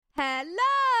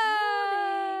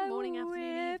Hello! Morning,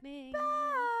 afternoon, evening. Back.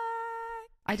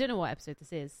 I don't know what episode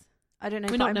this is. I don't know,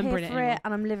 We're but not I'm numbering here it for anymore. it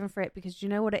and I'm living for it because do you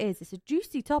know what it is? It's a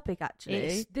juicy topic,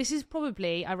 actually. This is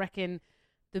probably, I reckon,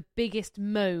 the biggest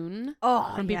moan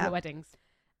from people at weddings.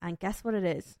 And guess what it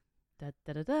is? Da,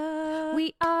 da, da, da.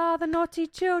 We are the naughty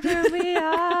children. We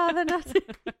are the naughty...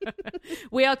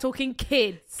 We are talking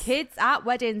kids. Kids at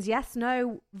weddings. Yes,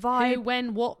 no, vibe. Who,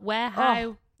 when, what, where,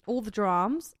 how. All the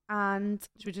drams. And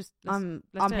Should we just... I'm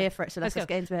do here it. for it, so Let's let's go.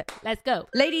 get into it. Let's go.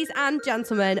 Ladies and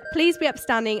gentlemen, please be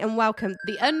upstanding and welcome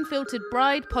The Unfiltered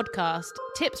Bride podcast.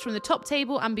 Tips from the top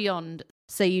table and beyond.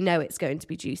 so you know it's going to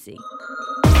be juicy.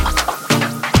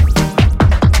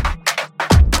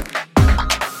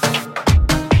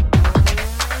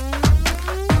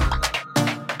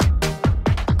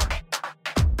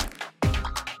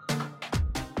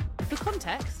 For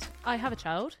context, I have a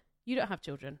child. You don't have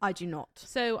children. I do not.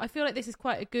 So I feel like this is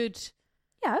quite a good...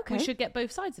 Yeah, okay. We should get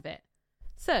both sides of it.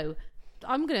 So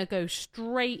I'm going to go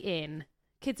straight in.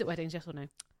 Kids at weddings, yes or no?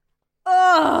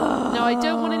 Oh! No, I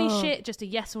don't want any shit, just a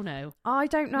yes or no. I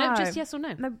don't know. No, just yes or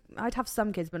no. No, I'd have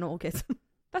some kids, but not all kids.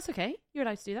 That's okay. You're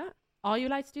allowed to do that. Are you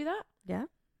allowed to do that? Yeah.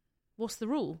 What's the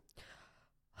rule?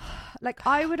 Like,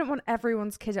 I wouldn't want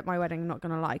everyone's kid at my wedding, I'm not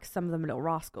going to lie, 'cause some of them are little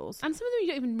rascals. And some of them you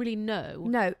don't even really know.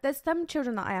 No, there's some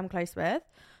children that I am close with.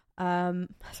 That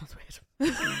sounds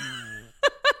weird.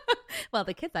 Well,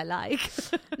 the kids I like.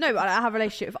 No, but I have a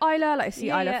relationship with Isla. Like, I see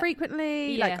Yeah, Isla yeah.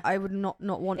 frequently. Yeah. Like, I would not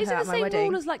want Is her it the at my same wedding.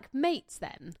 rule as like mates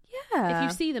then? Yeah. If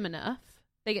you see them enough,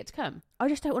 they get to come. I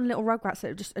just don't want little rugrats that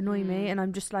would just annoy me. And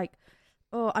I'm just like,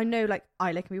 oh, I know, like,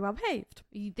 Isla can be well behaved.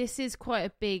 This is quite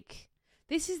a big...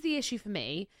 This is the issue for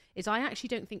me, is I actually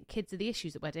don't think kids are the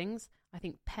issues at weddings. I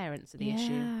think parents are the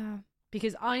issue.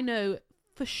 Because I know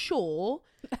for sure...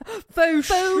 For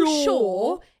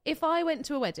sure, if I went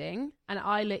to a wedding and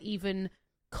Isla even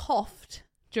coughed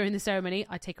during the ceremony,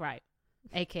 I'd take her out.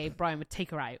 AKA Brian would take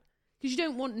her out. Because you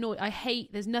don't want noise.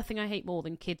 There's nothing I hate more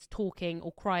than kids talking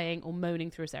or crying or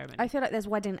moaning through a ceremony. I feel like there's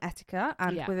wedding etiquette,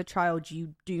 and Yeah. with a child,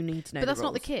 you do need to know. But that's the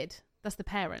not the rules. kid. That's the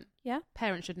parent. Yeah.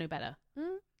 Parents should know better.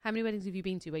 How many weddings have you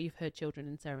been to where you've heard children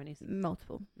in ceremonies?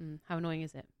 Multiple. How annoying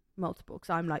is it? Multiple.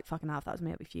 Because I'm like, fucking hell, if that was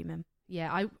me, I'd be fuming.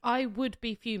 Yeah, I would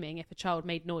be fuming if a child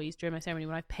made noise during my ceremony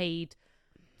when I paid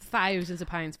thousands of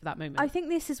pounds for that moment. I think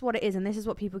this is what it is, and this is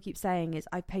what people keep saying, is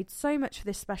I paid so much for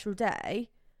this special day.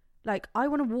 Like, I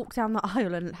want to walk down the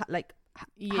aisle and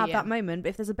have that moment, but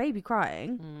if there's a baby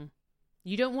crying...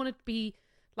 You don't want to be,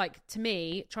 like, to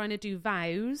me, trying to do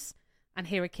vows and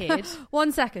hear a kid.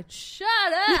 1 second. Shut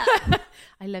up!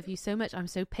 I love you so much. I'm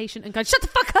so patient and going, shut the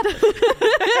fuck up!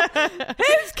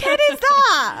 Whose kid is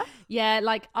that? Yeah,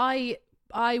 like, I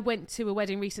went to a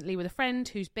wedding recently with a friend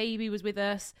whose baby was with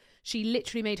us. She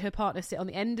literally made her partner sit on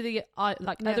the end of the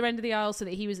other end of the aisle so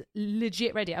that he was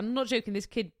legit ready. I'm not joking. This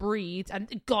kid breathed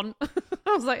and gone. I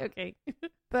was like, okay.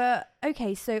 But,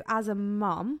 okay, so as a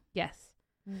mum, Yes.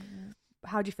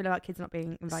 how do you feel about kids not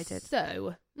being invited?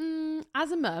 So,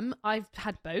 as a mum, I've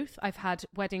had both. I've had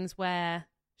weddings where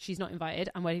she's not invited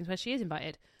and weddings where she is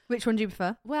invited. Which one do you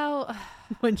prefer? Well,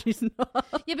 When she's not.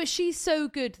 yeah, but she's so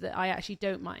good that I actually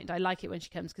don't mind. I like it when she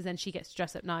comes because then she gets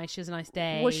dressed up nice. She has a nice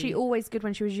day. Was she always good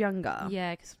when she was younger?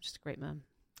 Yeah, because I'm just a great mum.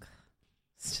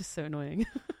 It's just so annoying.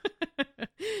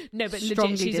 No, but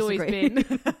Strongly legit, she's disagree.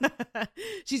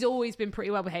 she's always been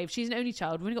pretty well behaved. She's an only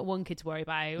child. We've only got one kid to worry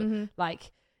about. Mm-hmm.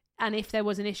 Like, and if there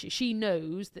was an issue, she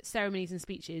knows that ceremonies and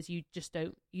speeches, you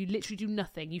literally do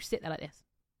nothing. You sit there like this.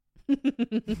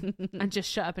 And just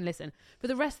shut up and listen. For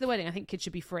the rest of the wedding, I think kids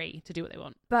should be free to do what they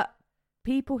want. But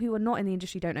people who are not in the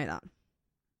industry don't know that.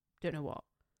 Don't know what.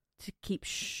 To keep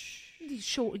shh.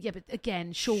 Sure, yeah, but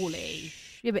again, surely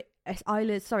Yeah, but it's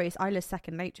Isla's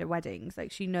second nature, weddings.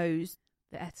 Like, she knows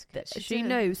the etiquette. that she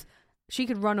knows she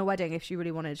could run a wedding if she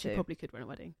really wanted She to. probably could run a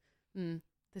wedding.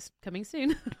 This coming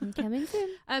soon. Coming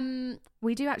soon.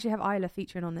 We do actually have Isla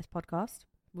featuring on this podcast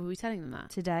Were we telling them that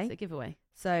today. It's a giveaway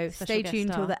So Special stay guest tuned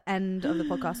till star. the end of the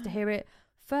podcast to hear it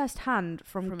firsthand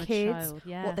from a kids, child.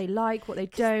 Yeah. what they like, what they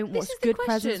don't, this what's is the good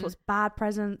presents, question. what's bad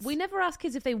presents. We never ask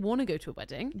kids if they want to go to a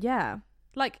wedding. Yeah.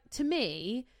 Like, to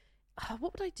me,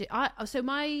 what would I do?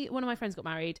 One of my friends got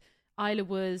married. Isla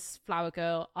was flower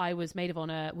girl. I was maid of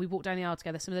honor. We walked down the aisle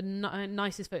together. Some of the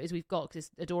nicest photos we've got because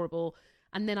it's adorable.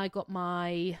 And then I got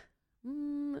my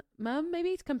mum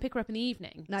maybe to come pick her up in the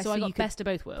evening. Nice, So I so you got could best of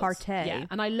both worlds. partay. Yeah,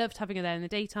 and I loved having her there in the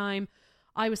daytime.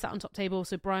 I was sat on top table,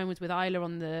 so Brian was with Isla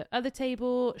on the other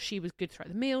table. She was good throughout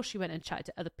the meal. She went and chatted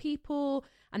to other people.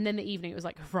 And then the evening, it was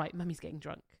like, right, mummy's getting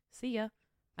drunk. See ya.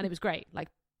 And it was great. Like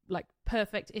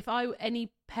perfect. If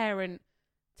any parent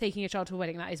taking a child to a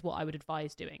wedding, that is what I would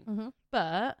advise doing. Mm-hmm.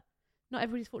 But not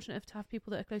everybody's fortunate enough to have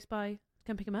people that are close by to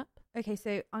come pick them up. Okay,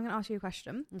 so I'm going to ask you a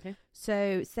question. Okay.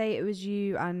 So say it was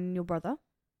you and your brother.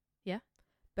 Yeah.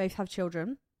 Both have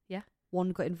children. Yeah.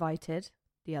 One got invited,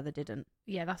 the other didn't.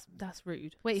 Yeah, that's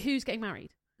rude. Wait, who's getting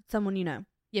married? Someone you know.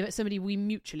 Yeah, but somebody we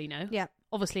mutually know. Yeah.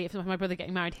 Obviously, if my brother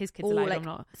getting married, his kids Or allowed, like, I'm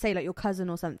not. say like your cousin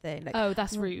or something. Like, Oh,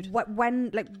 that's rude. When,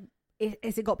 like,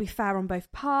 is it got to be fair on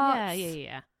both parts?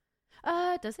 Yeah.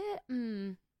 Does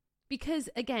it? Because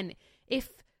again, if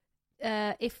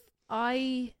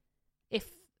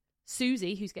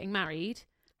Susie, who's getting married,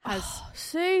 has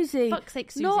Susie, fuck's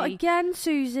sake, Susie, not again,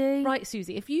 Susie. Right,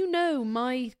 Susie. If you know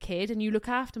my kid and you look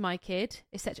after my kid,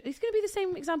 etc., it's going to be the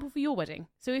same example for your wedding.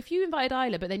 So if you invited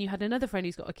Isla, but then you had another friend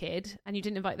who's got a kid and you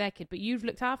didn't invite their kid, but you've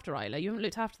looked after Isla, you haven't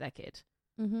looked after their kid.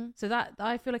 Mm-hmm. So that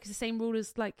I feel like it's the same rule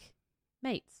as like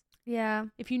mates. Yeah.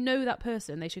 If you know that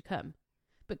person, they should come.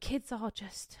 But kids are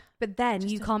just. But then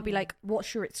just you can't be like,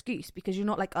 what's your excuse? Because you're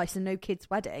not like, it's a no kids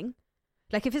wedding.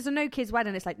 Like if it's a no kids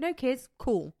wedding, it's like no kids,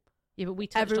 cool. Yeah, but we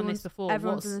touched on this before.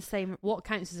 Everyone's in the same. What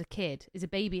counts as a kid? Is a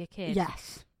baby a kid?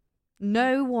 Yes.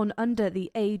 No one under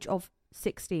the age of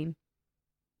 16.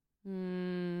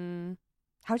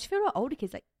 How do you feel about older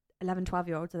kids, like 11,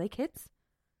 12-year-olds? Are they kids?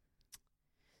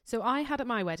 So I had at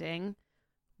my wedding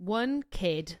one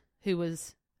kid who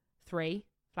was 3,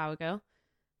 flower girl,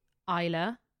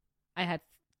 Isla. I had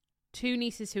 2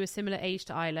 nieces who were similar age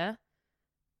to Isla,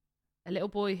 a little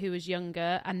boy who was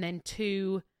younger, and then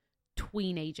 2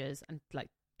 tweenagers and like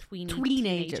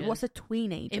teenagers. What's a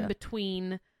tweenager? In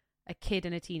between a kid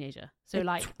and a teenager. So A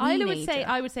like tweenager.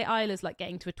 I would say Isla's like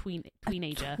getting to a tweenager.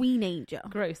 Tweenager.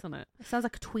 Gross, isn't it? Sounds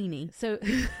like a tweenie. So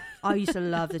I used to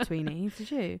love the tweenies.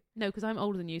 Did you? no, because I'm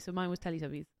older than you, so mine was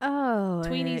Teletubbies. Oh,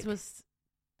 Tweenies ick. was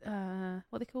what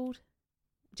are they called?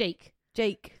 Jake.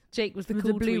 Jake. Jake was the With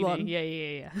cool the blue tweenie. one.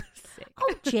 Yeah. Sick.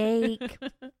 Oh, Jake.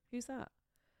 Who's that?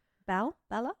 Bella?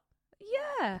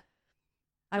 Yeah.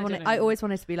 I don't know. I always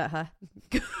wanted to be like her.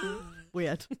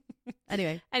 Weird.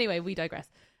 Anyway, we digress.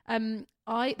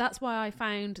 That's why I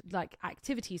found like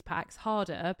activities packs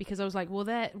harder, because I was like, well,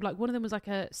 they're like, one of them was like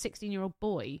a 16-year-old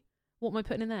boy. What am I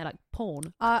putting in there? Like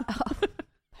porn?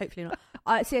 Hopefully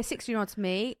not. See, a 16-year-old to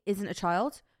me isn't a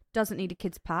child, doesn't need a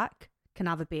kids pack, can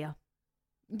have a beer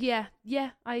Yeah,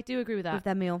 I do agree with that. with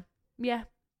their meal. Yeah,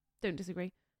 don't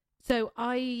disagree. So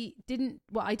I didn't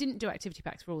do activity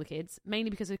packs for all the kids,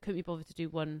 mainly because I couldn't be bothered to do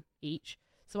one each.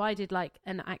 So I did like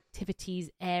an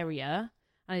activities area,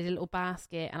 and I did a little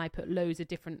basket, and I put loads of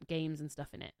different games and stuff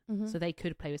in it, so they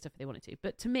could play with stuff if they wanted to.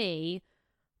 But to me,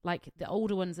 like the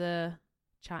older ones are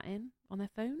chatting on their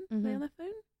phone. Are they on their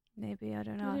phone? Maybe, I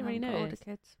don't know. I didn't really haven't got older notice.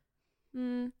 kids.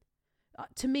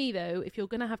 To me, though, if you're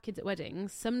going to have kids at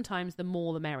weddings, sometimes the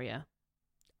more the merrier.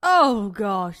 Oh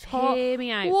gosh, Hear me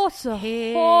out. What a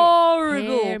Hear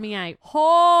horrible, me out.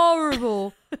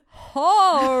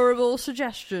 horrible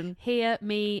suggestion. Hear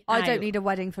me I out. don't need a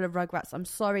wedding full of rugrats. I'm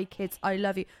sorry, kids. I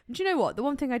love you. And do you know what? The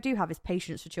one thing I do have is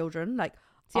patience for children. Like,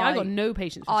 See, I got no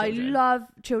patience for children. I love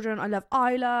children. I love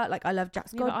Isla. Like, I love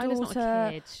Jack's Yeah, but Isla's not a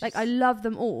goddaughter. kid. Like, I love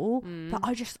them all. Mm. But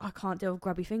I can't deal with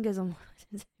grubby fingers on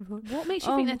What makes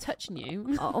you think they're touching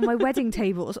you? on my wedding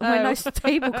tables, on my Oh. nice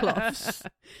tablecloths.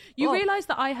 You Oh. realise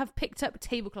that I have picked up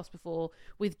tablecloths before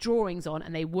with drawings on,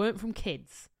 and they weren't from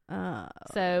kids.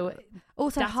 So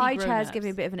also, Dassy high chairs grown-ups. give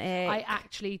me a bit of an ick. I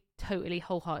actually totally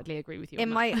wholeheartedly agree with you.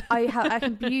 In on that. I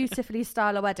can beautifully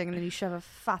style a wedding, and then you shove a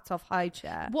fat off high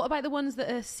chair. What about the ones that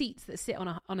are seats that sit on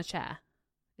a chair?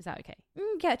 Is that okay?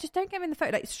 Yeah, just don't get them in the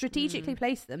photo. Like, strategically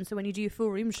place them so when you do your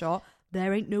full room shot,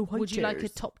 there ain't no high Would you like a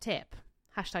chairs. top tip?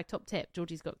 # top tip.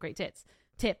 Georgie's got great tips.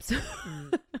 The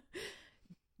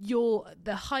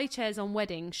high chairs on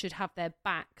weddings should have their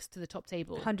backs to the top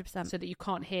table, 100%. so that you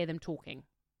can't hear them talking.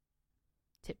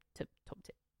 Tip, top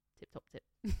tip.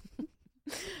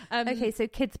 Okay, so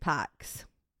kids packs,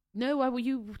 No, why will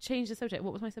you change the subject?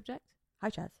 What was my subject?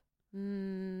 high chairs.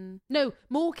 No,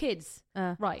 more kids.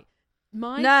 Right.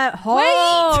 No,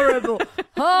 horrible,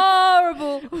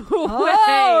 horrible,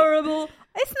 horrible.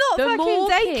 It's not The fucking more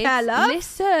daycare, kids, love.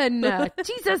 listen,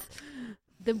 Jesus.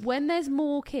 When there's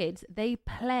more kids, they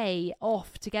play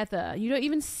off together. You don't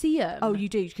even see them. Oh, you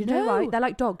do. You know, No. right? They're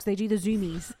like dogs. They do the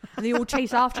zoomies, and they all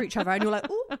chase after each other, and you're like,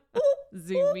 ooh, ooh,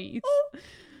 Zoomies. ooh.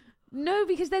 No,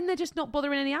 because then they're just not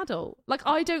bothering any adult. Like,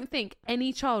 I don't think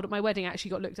any child at my wedding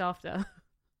actually got looked after.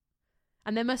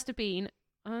 And there must have been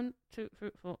 1, 2, 3,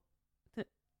 4,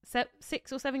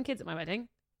 6 or 7 kids at my wedding.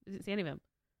 Didn't see any of them.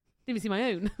 Didn't even see my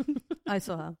own. I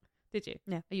saw her. Did you?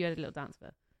 Yeah. Oh, you had a little dance for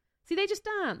her. See, they just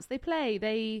dance. They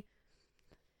play.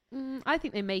 I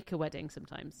think they make a wedding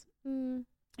sometimes.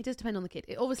 It does depend on the kid.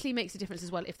 It obviously makes a difference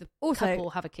as well if the Also,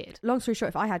 couple have a kid. Long story short,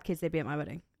 if I had kids, they'd be at my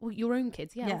wedding. Well, your own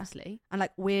kids, yeah, Yeah. obviously. And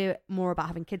like, we're more about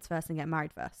having kids first and getting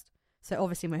married first. So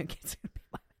obviously my own kids are going to be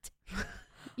my wedding.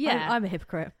 Yeah. I'm a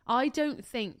hypocrite. I don't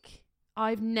think...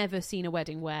 I've never seen a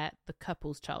wedding where the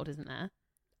couple's child isn't there.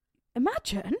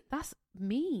 Imagine. That's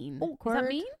mean. Awkward. Is that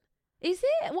mean? Is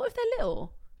it? What if they're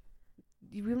little?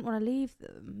 You wouldn't want to leave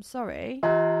them. Sorry.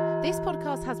 This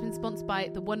podcast has been sponsored by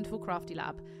the wonderful Crafty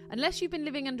Lab. Unless you've been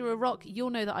living under a rock, you'll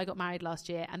know that I got married last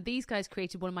year, and these guys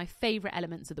created one of my favourite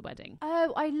elements of the wedding.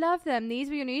 Oh, I love them. These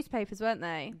were your newspapers, weren't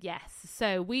they? Yes.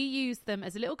 So we used them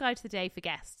as a little guide to the day for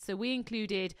guests. So we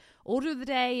included order of the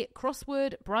day,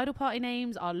 crossword, bridal party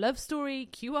names, our love story,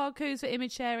 QR codes for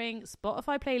image sharing,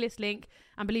 Spotify playlist link,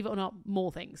 and believe it or not,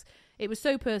 more things. It was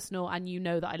so personal, and you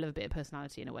know that I love a bit of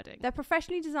personality in a wedding. They're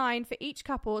professionally designed for each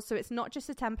couple, so it's not just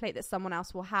a template that someone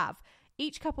else will have.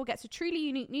 Each couple gets a truly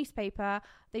unique newspaper.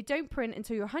 They don't print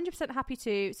until you're 100% happy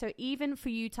to, so even for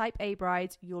you type A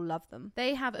brides, you'll love them.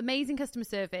 They have amazing customer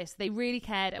service. They really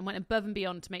cared and went above and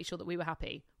beyond to make sure that we were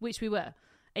happy, which we were.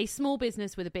 A small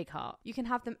business with a big heart. You can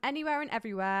have them anywhere and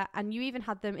everywhere, and you even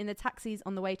had them in the taxis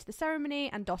on the way to the ceremony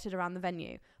and dotted around the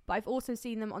venue. But I've also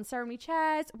seen them on ceremony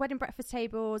chairs, wedding breakfast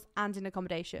tables, and in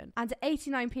accommodation. And at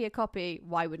 89p a copy,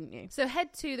 why wouldn't you? So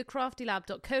head to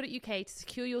thecraftylab.co.uk to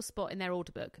secure your spot in their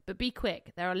order book. But be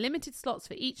quick, there are limited slots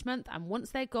for each month, and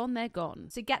once they're gone, they're gone.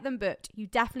 So get them booked. You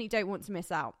definitely don't want to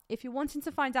miss out. If you're wanting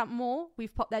to find out more,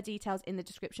 we've popped their details in the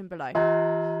description below.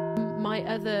 My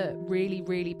other really,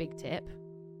 really big tip...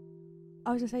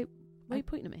 I was going to say... Why are you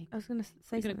pointing at me? I was going to say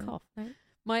You're going something. to cough. No?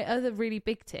 My other really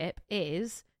big tip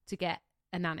is to get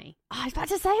a nanny. I was about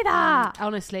to say that.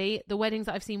 Honestly, the weddings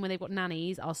that I've seen where they've got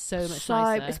nannies are so much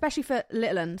nicer. Especially for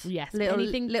little ones. Yes, little,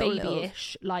 anything little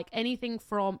babyish, like anything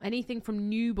from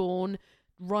newborn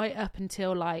right up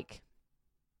until like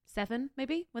 7,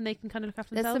 maybe, when they can kind of look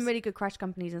after There's themselves. some really good crash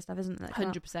companies and stuff, isn't there?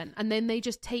 100%. And then they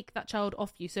just take that child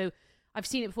off you. So I've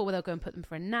seen it before where they'll go and put them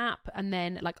for a nap, and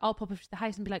then like I'll pop up to the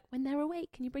house and be like, when they're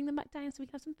awake, can you bring them back down so we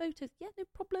can have some photos? Yeah, no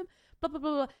problem. Blah blah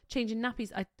blah blah. Changing nappies.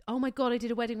 Oh my god, I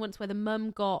did a wedding once where the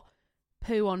mum got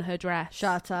poo on her dress.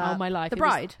 Shut up. Oh my life. The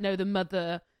bride? No, the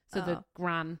mother. So Oh.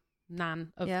 the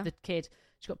nan of Yeah. the kid.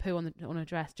 She got poo on her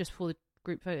dress just before the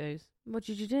group photos. What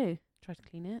did you do? Tried to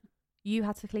clean it. You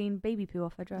had to clean baby poo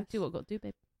off her dress. Do what I've got to do,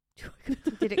 babe.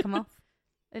 Did it come off?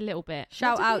 A little bit.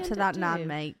 Shout What did we out to end that up nan, doing?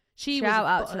 mate. She Shout was,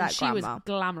 out to that she was grandma.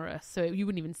 glamorous, so you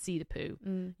wouldn't even see the poo.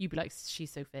 Mm. You'd be like, she's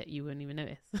so fit, you wouldn't even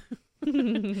notice.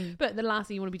 But the last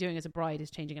thing you want to be doing as a bride is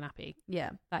changing a nappy.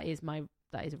 Yeah. That is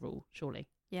a rule, surely.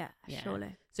 Yeah, Yeah.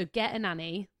 surely. So get a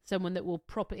nanny, someone that will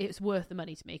it's worth the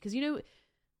money to me. Because you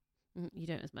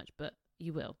don't as much, but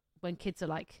you will. When kids are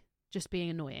like just being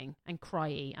annoying and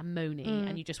cryy and moany,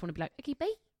 and you just want to be like, okay, babe,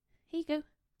 here you go.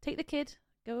 Take the kid,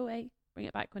 go away, bring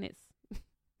it back when it's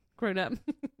grown up.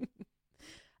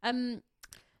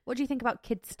 What do you think about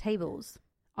kids' tables?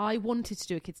 I wanted to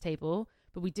do a kids table,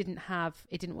 but it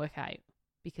didn't work out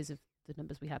because of the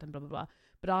numbers we had and blah blah blah.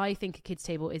 But I think a kids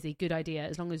table is a good idea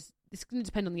as long as it's going to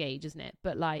depend on the age, isn't it?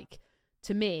 But like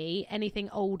to me, anything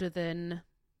older than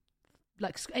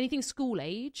like anything school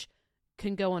age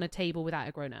can go on a table without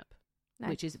a grown up,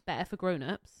 which is better for grown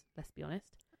ups. Let's be honest.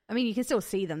 I mean, you can still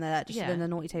see them. They're just in the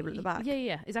naughty table at the back.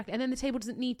 Yeah, exactly. And then the table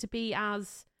doesn't need to be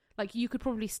as like you could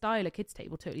probably style a kids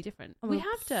table totally different. Oh, we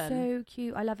have done so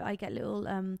cute. I love it. I get little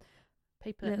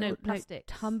paper, plastic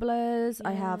tumblers. Yeah.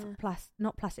 I have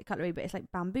not plastic cutlery, but it's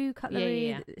like bamboo cutlery.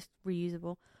 Yeah. It's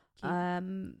reusable.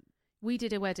 Cute. We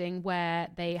did a wedding where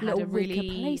they had little a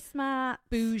really placemat,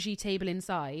 bougie table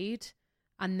inside,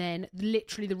 and then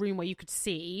literally the room where you could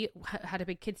see had a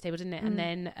big kids table, didn't it? And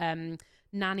then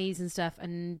nannies and stuff,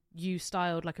 and you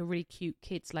styled like a really cute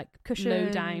kids like cushions,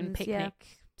 low down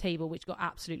picnic table, which got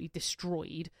absolutely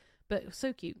destroyed, but it was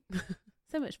so cute.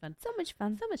 So much fun.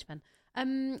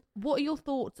 What are your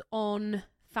thoughts on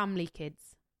family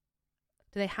kids?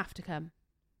 Do they have to come?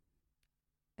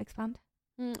 Expand.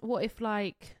 What if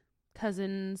like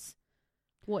cousins?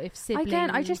 What if siblings?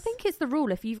 Again, I just think it's the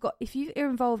rule. If you're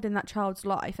involved in that child's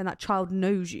life and that child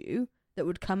knows you,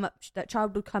 that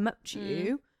child would come up to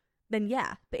you, then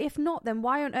yeah. But if not, then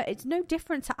why on earth? It's no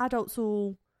different to adults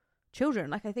or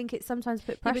children. Like I think it sometimes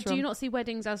put pressure. But do you not see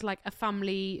weddings as like a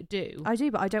family do? I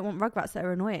do, but I don't want rugrats that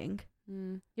are annoying.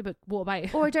 Yeah, but what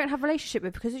about or I don't have a relationship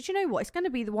with, because do you know what? It's going to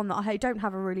be the one that I don't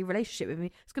have a really relationship with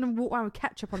me. It's going to walk around with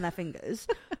ketchup on their fingers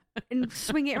and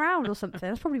swing it around or something.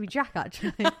 That's probably be Jack,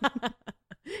 actually.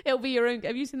 It'll be your own.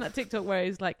 Have you seen that TikTok where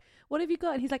he's like, "What have you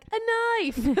got?" And he's like, "A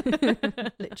knife."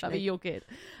 Literally, that'd be your kid.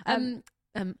 So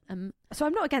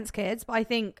I'm not against kids, but I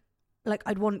think like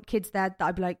I'd want kids there that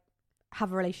I'd be like,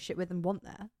 have a relationship with and want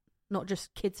there, not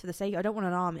just kids for the sake. I don't want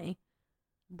an army.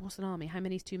 What's an army? How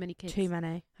many's too many kids? Too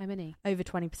many. How many? Over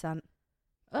 20%.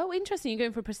 Oh, interesting. You're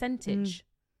going for a percentage.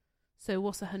 So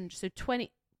what's 100? So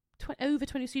 20 over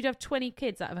 20. So you'd have 20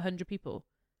 kids out of 100 people.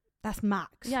 That's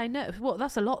max. Yeah, I know. What?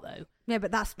 That's a lot though. Yeah, but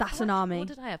that's an army. What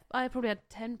did I have? I probably had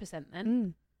 10%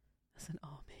 then. That's an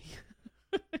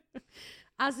army.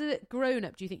 As a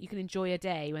grown-up, do you think you can enjoy a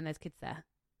day when there's kids there?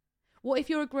 What if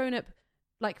you're a grown-up,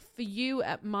 like for you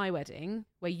at my wedding,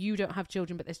 where you don't have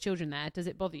children but there's children there, does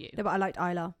it bother you? Yeah, but I liked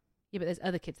Isla. Yeah, but there's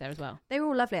other kids there as well. They were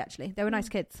all lovely, actually. They were nice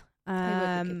kids. They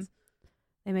were good kids.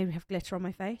 They made me have glitter on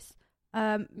my face.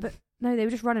 But no, they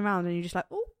were just running around and you're just like,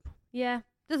 oh. Yeah.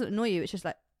 It doesn't annoy you. It's just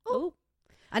like, Oh.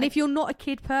 And if you're not a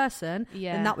kid person,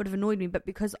 Yeah. then that would have annoyed me. But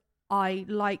because I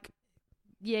like...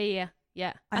 Yeah.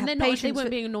 I And have they patience weren't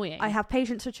with- being annoying. I have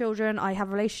patience for children. I have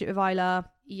a relationship with Isla.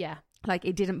 Yeah. Like,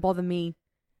 it didn't bother me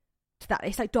to that.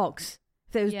 It's like dogs.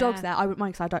 If there was dogs Yeah. there, I wouldn't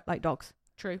mind because I don't like dogs.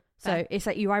 True. So Fair. it's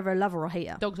like you either a lover or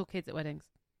hater. Dogs or kids at weddings?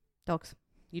 Dogs.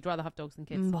 You'd rather have dogs than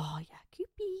kids. Oh, yeah.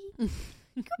 Coopy.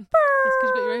 It's because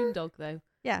you've got your own dog though.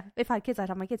 Yeah, if I had kids, I'd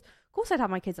have my kids. Of course, I'd have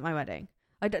my kids at my wedding.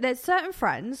 There's certain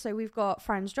friends. So we've got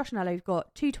friends, Josh and Ella. We've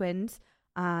got 2 twins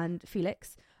and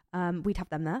Felix. We'd have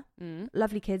them there.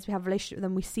 Lovely kids. We have a relationship with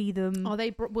them. We see them. Are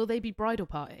they? Will they be bridal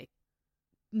party?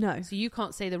 No, So you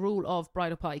can't say the rule of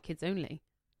bridal party kids only.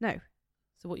 no.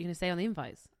 So what are you going to say on the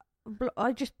invites?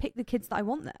 I just pick the kids that I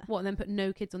want there. What, and then put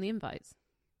no kids on the invites?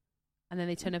 And then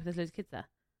they turn up and there's loads of kids there?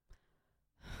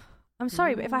 I'm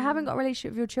sorry, but if I haven't got a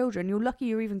relationship with your children, you're lucky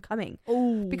you're even coming.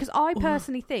 Oh. Because I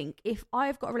personally think if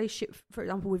I've got a relationship, for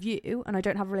example, with you, and I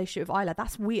don't have a relationship with Isla,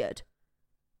 that's weird.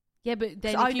 Yeah, but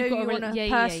then I if know you've got you on a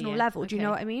personal level. Do you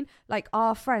know what I mean? Like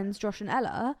our friends, Josh and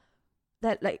Ella,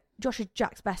 that like Josh is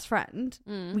Jack's best friend.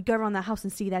 We go around their house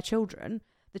and see their children.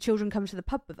 The children come to the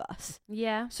pub with us.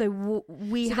 Yeah. So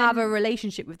we So have then- a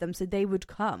relationship with them, so they would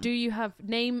come. Do you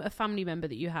name a family member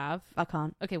that you have? I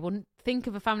can't. Okay, well, think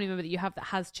of a family member that you have that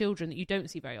has children that you don't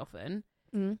see very often.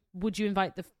 Would you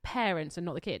invite the parents and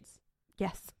not the kids?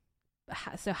 Yes.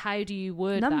 So how do you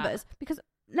word Numbers, because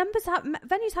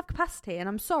venues have capacity, and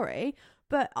I'm sorry,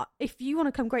 but if you want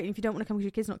to come, great. And if you don't want to come because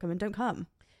your kid's not coming, don't come.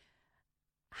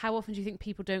 How often do you think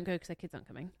people don't go because their kids aren't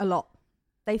coming? A lot.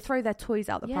 They throw their toys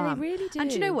out the pram. They really do. And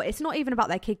do you know what? It's not even about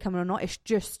their kid coming or not. It's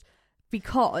just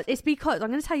because. I'm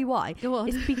going to tell you why. Go on.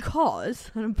 It's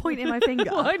because, and I'm pointing my finger.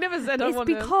 Well, I never said I It's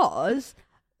wanted. because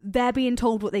they're being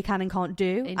told what they can and can't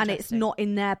do, and it's Interesting. not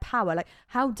in their power. Like,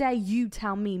 how dare you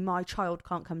tell me my child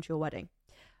can't come to your wedding?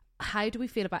 How do we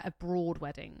feel about abroad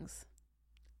weddings?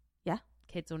 Yeah.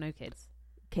 Kids or no kids?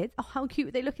 Kids, oh, how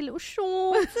cute they look in little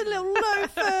shorts and little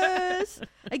loafers.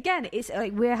 Again, it's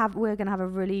like we're going to have a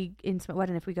really intimate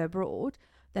wedding if we go abroad.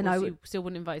 Then Or so you still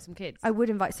wouldn't invite some kids? I would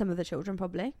invite some of the children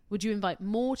probably. Would you invite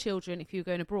more children if you were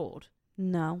going abroad?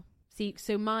 No. See,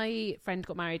 so my friend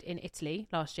got married in Italy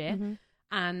last year, Mhm.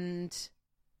 and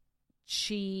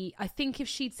I think if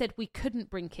she'd said we couldn't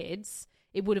bring kids,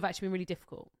 it would have actually been really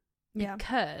difficult. Yeah.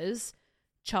 Because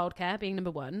childcare being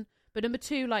number one, but number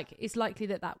two, like, it's likely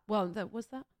that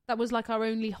was like our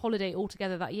only holiday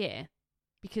altogether that year,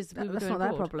 because we were That's going not their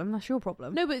abroad. problem. That's your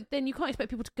problem. No, but then you can't expect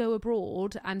people to go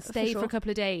abroad and stay for sure. a couple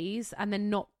of days and then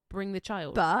not bring the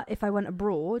child. But if I went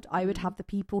abroad, I would have the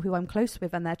people who I'm close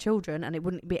with and their children, and it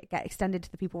wouldn't get extended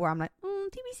to the people where I'm like,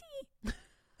 TBC,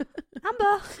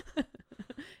 Amber.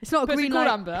 It's not a green light.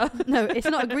 Amber. No, it's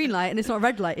not a green light and it's not a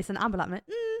red light. It's an amber light. I'm like,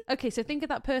 Okay, so think of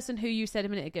that person who you said a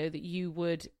minute ago that you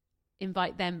would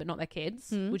invite them but not their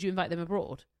kids. Would you invite them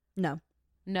abroad? No.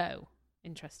 No.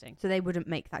 Interesting. So they wouldn't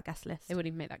make that guest list. They wouldn't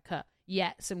even make that cut.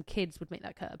 Yet some kids would make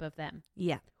that cut above them.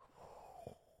 Yeah.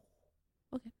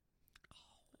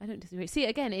 I don't disagree. See,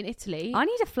 again, in Italy... I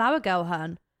need a flower girl,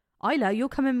 hun. Isla, you're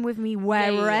coming with me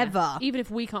Yeah, wherever. yeah. Even if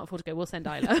we can't afford to go, we'll send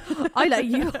Isla. Isla,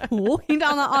 you walking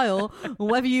down that aisle,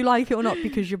 whether you like it or not,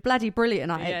 because you're bloody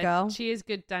brilliant at it, girl. She is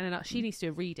good down and out. She needs to do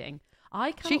a reading.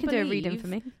 She can do a reading for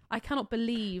me. I cannot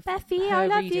believe Beffy, her I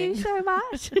love reading. you so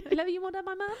much. I love you more than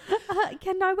my mum.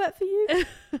 Can I work for you?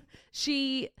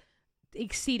 She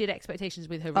exceeded expectations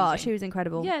with her reading. Oh, she was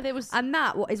incredible. Yeah, there was... And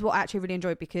that is what I actually really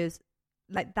enjoyed, because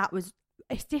like that was,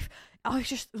 it's I was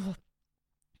just,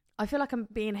 I feel like I'm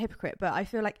being a hypocrite, but I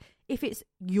feel like if it's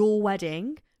your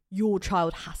wedding, your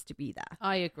child has to be there.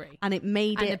 I agree. And it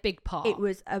made And it a big part. It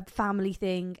was a family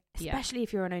thing, Yeah. especially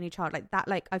if you're an only child. Like that,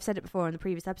 like I've said it before in the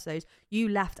previous episodes, you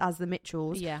left as the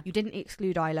Mitchells. Yeah. You didn't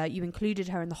exclude Isla. You included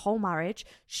her in the whole marriage.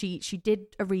 She did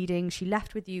a reading. She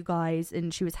left with you guys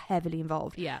and she was heavily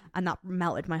involved. Yeah. And that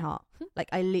melted my heart. Like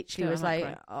I literally Go, was I might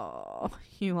like, oh,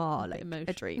 you are like a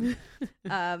emotional. dream.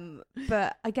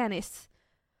 But again,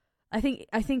 I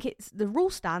think it's the rule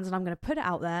stands, and I'm going to put it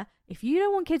out there. If you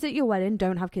don't want kids at your wedding,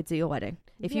 don't have kids at your wedding.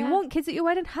 If you want kids at your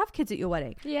wedding, have kids at your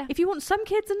wedding. Yeah. If you want some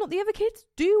kids and not the other kids,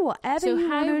 do whatever you want to do.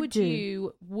 So how would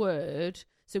you word...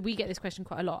 So we get this question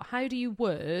quite a lot. How do you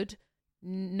word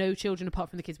no children apart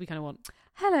from the kids we kind of want?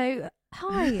 Hello.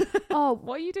 Hi. Oh,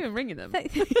 What are you doing ringing them? bring,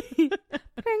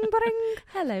 bring.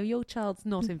 Hello, your child's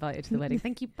not invited to the wedding.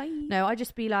 Thank you, bye. No, I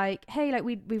just be like, hey, like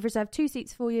we've reserved 2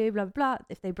 seats for you, blah, blah, blah.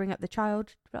 If they bring up the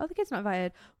child, but the kid's not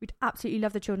invited. We'd absolutely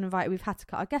love the children invited. We've had to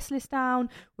cut our guest list down.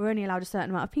 We're only allowed a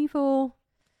certain amount of people.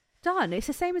 Done. It's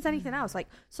the same as anything else. Like,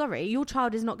 sorry, your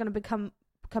child is not going to come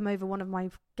over one of my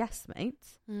guest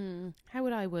mates. How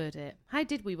would I word it? How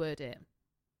did we word it?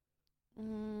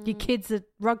 Your kid's a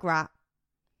rugrat.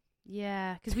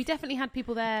 Yeah, because we definitely had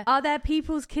people there. Are there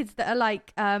people's kids that are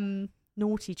like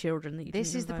naughty children that you This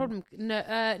didn't is the invite?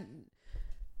 problem.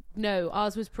 No,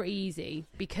 ours was pretty easy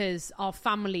because our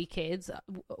family kids,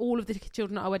 all of the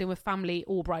children at our wedding were family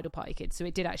or bridal party kids. So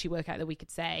it did actually work out that we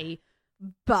could say,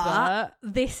 But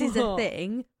this is a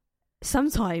thing.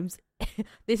 Sometimes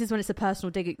this is when it's a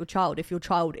personal dig at your child. If your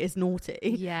child is naughty,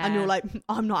 Yeah. and you're like,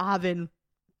 I'm not having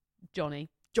Johnny.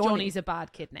 Johnny. Johnny's a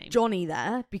bad kid name. Johnny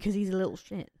there because he's a little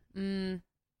shit.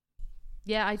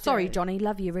 Yeah, I Sorry, do. Johnny.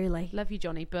 Love you, really. Love you,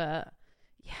 Johnny, but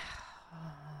yeah.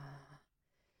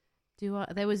 Do I?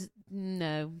 There was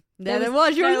no. There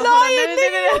was. You're no,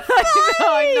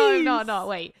 lying. No.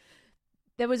 Wait.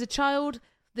 There was a child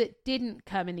that didn't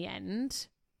come in the end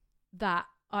that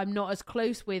I'm not as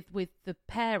close with the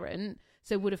parent,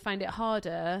 so would have found it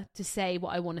harder to say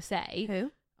what I want to say.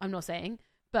 Who? I'm not saying,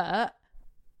 but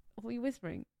what are you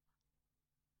whispering?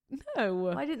 No.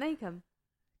 Why didn't they come?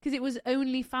 Because it was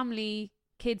only family,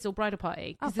 kids, or bridal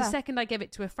party. Because the fair. second I gave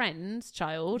it to a friend's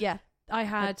child, Yeah, I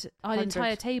had an 100.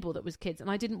 entire table that was kids, and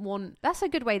I didn't want. that's a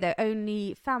good way though.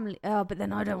 Only family. Oh, but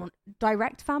then I don't want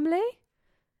direct family.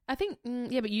 I think,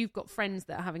 yeah, but you've got friends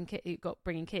that are having got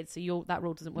bringing kids, so that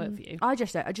rule doesn't work for you. I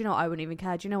just don't. Do you know what? I wouldn't even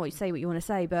care. Do you know what? You say what you want to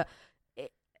say, but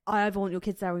I either want your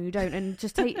kids there or you don't. And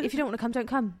just take. If you don't want to come, don't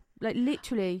come. Like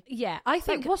literally. Yeah, I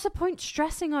think. Like, what's the point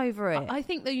stressing over it? I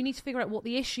think that you need to figure out what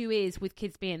the issue is with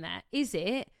kids being there. Is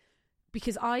it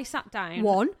because I sat down?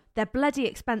 One, they're bloody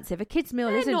expensive. A kid's meal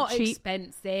They're isn't not cheap.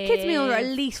 expensive. Kids' meals are at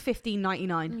least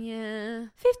 $15.99. Yeah. $15.99.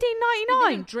 You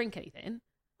don't drink anything.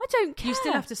 I don't care. You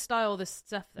still have to style the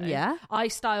stuff though. Yeah. I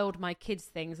styled my kids'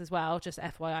 things as well, just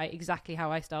FYI, exactly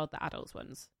how I styled the adults'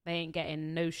 ones. They ain't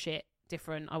getting no shit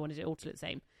different. I wanted it all to look the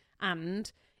same.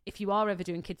 And if you are ever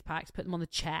doing kids' packs, put them on the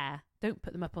chair. Don't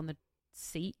put them up on the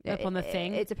seat, up on the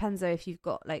thing. It depends though. If you've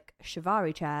got like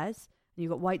Shivari chairs and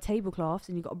you've got white tablecloths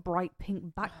and you've got a bright pink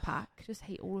backpack. I just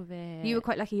hate all of it. You were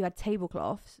quite lucky you had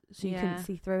tablecloths, so you couldn't Yeah.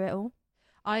 see through it all.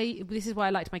 This is why I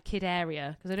liked my kid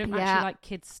area, because I don't Yeah. actually like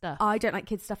kids stuff. I don't like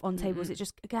kids' stuff on tables. Mm-mm. It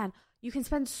just, again, you can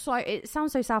spend it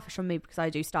sounds so selfish from me because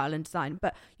I do style and design,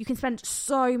 but you can spend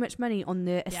so much money on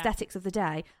the aesthetics of the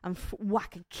day and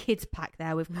whack a kids pack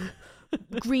there with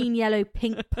green, yellow,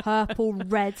 pink, purple,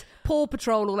 red, Paw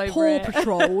Patrol all over Paw it.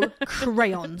 Patrol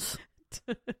crayons.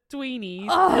 Tweenies.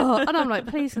 Oh, and I'm like,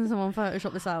 please can someone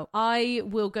Photoshop this out? I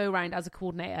will go around as a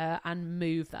coordinator and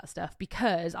move that stuff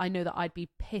because I know that I'd be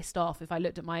pissed off if I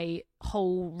looked at my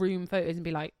whole room photos and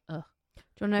be like, ugh. Do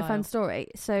you want to know a fun Vile. story?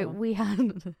 So Go on. we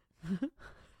had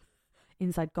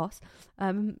inside goss.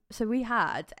 So we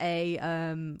had a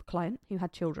client who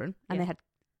had children and Yeah. they had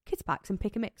kids packs and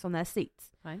pick a mix on their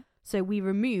seats. Fine. So we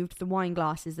removed the wine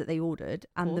glasses that they ordered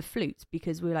and Cool. the flutes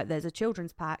because we were like, there's a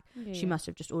children's pack. Yeah, She must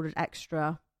have just ordered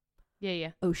extra.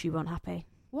 Yeah. Oh, she wasn't happy.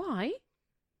 Why?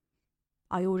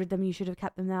 I ordered them. You should have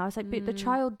kept them there. I was like, but the Mm.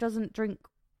 child doesn't drink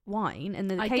wine, and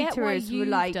the I get why caterers were you've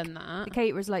like, done that. the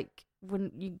caterers like,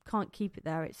 when you can't keep it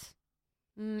there, it's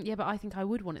Yeah, but I think I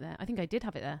would want it there. I think I did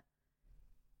have it there.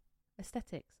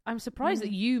 Aesthetics. I'm surprised Mm.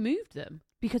 that you moved them.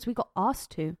 because we got asked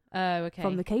to Oh, okay.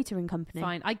 from the catering company.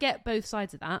 Fine. I get both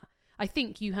sides of that. I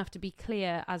think you have to be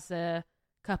clear as a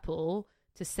couple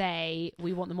to say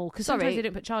we want them all. Because sometimes Sorry. they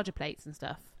don't put charger plates and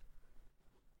stuff.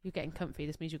 You're getting comfy.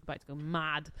 This means you're about to go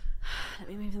mad. Let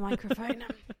me move the microphone.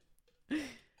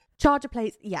 Charger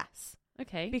plates, yes.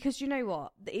 Okay. Because you know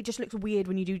what? It just looks weird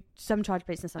when you do some charger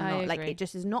plates and some I not. Like, agree. it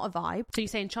just is not a vibe. So you're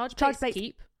saying charger Charger plates, plates.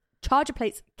 keep? Charger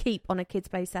plates keep on a kid's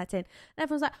play setting. And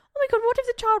everyone's like, oh my God, what if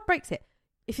the child breaks it?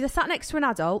 If they're sat next to an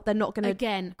adult, they're not going to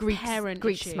Again, parent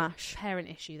Greek issue. smash. Parent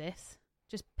issue, this.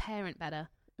 Just parent better.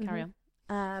 Carry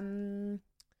on.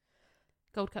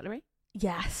 Gold cutlery?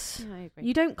 Yes. Yeah, I agree.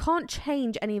 You can't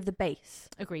change any of the base.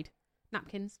 Agreed.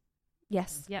 Napkins?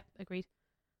 Yes. Yep, agreed.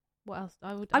 What else?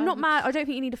 I'm not mad. I don't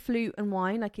think you need a flute and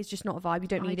wine. Like, it's just not a vibe. You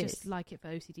don't need I it. just like it for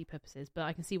OCD purposes, but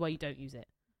I can see why you don't use it.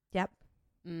 Yep.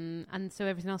 And so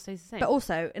everything else stays the same. But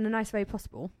also, in a nice way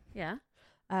possible, yeah.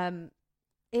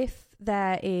 if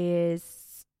there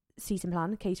is seating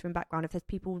plan, catering background, if there's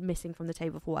people missing from the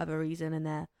table for whatever reason and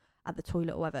they're at the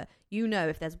toilet or whatever, you know,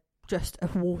 if there's just a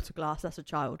water glass, that's a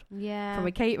child. Yeah. From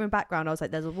a catering background, I was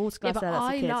like, there's a water glass but there, that's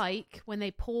I a kid. like when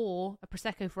they pour a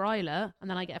Prosecco for Isla and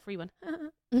then I get a free one.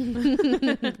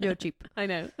 You're cheap. I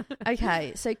know.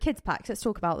 Okay, so kids packs, let's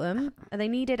talk about them. Are they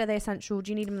needed? Are they essential?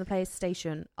 Do you need them in the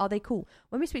PlayStation? Are they cool?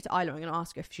 When we speak to Isla, I'm going to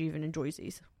ask her if she even enjoys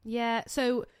these. Yeah.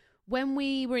 So when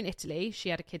we were in Italy, she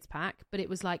had a kids pack, but it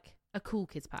was like a cool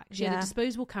kids pack. She had a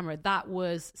disposable camera. That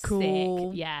was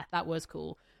Cool. sick. Yeah, that was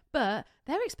cool. But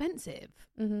they're expensive.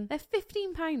 Mm-hmm. They're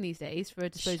 £15 these days for a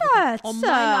disposable Shut on my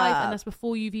life, up. and that's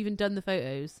before you've even done the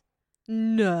photos.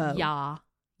 No. Yeah,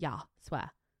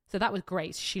 swear. So that was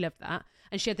great. She loved that,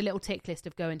 and she had the little tick list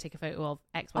of go and take a photo of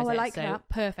X, Y, Z. Oh, I like so that.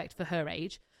 perfect for her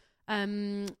age.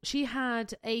 She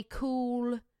had a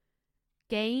cool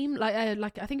game,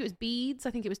 like I think it was beads.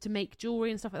 I think it was to make jewelry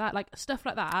and stuff like that. Like stuff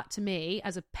like that. To me,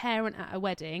 as a parent at a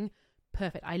wedding,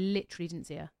 perfect. I literally didn't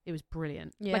see her. It was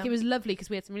brilliant. Yeah. Like it was lovely because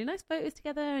we had some really nice photos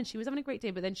together, and she was having a great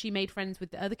day. But then she made friends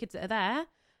with the other kids that are there,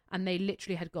 and they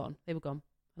literally had gone. They were gone,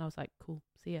 and I was like, cool.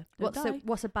 See ya.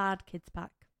 What's a bad kids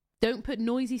pack? Don't put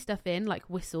noisy stuff in, like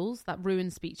whistles, that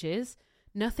ruins speeches.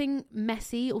 Nothing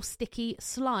messy or sticky.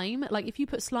 Slime. Like, if you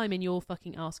put slime in, you're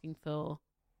fucking asking for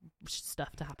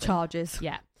stuff to happen. Charges.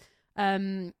 Yeah.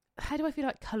 How do I feel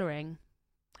about colouring?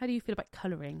 How do you feel about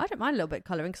colouring? I don't mind a little bit of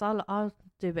colouring because I'll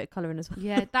do a bit of colouring as well.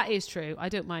 Yeah, that is true. I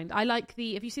don't mind. I like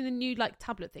have you seen the new, like,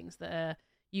 tablet things that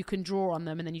you can draw on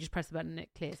them and then you just press the button and it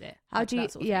clears it? How Like do you?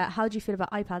 that sort of Yeah. thing. How do you feel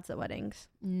about iPads at weddings?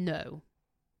 No.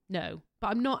 But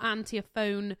I'm not anti a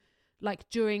phone, like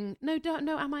during. No,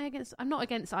 am I against? I'm not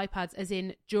against iPads, as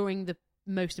in during the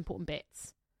most important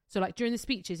bits. So, like during the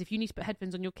speeches, if you need to put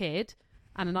headphones on your kid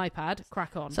and an iPad,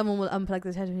 crack on. Someone will unplug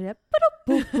this headphone.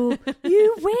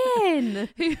 You win.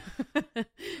 Who's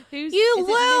You is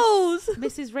it lose.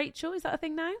 Mrs. Rachel, is that a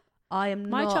thing now? I am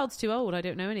My not. child's too old. I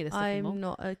don't know any of this stuff anymore. I'm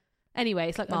not a. Anyway,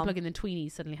 it's like Mum. unplugging the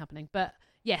tweenies suddenly happening. But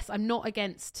yes, I'm not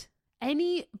against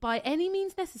by any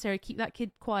means necessary. Keep that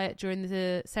kid quiet during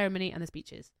the ceremony and the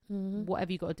speeches. Mhm.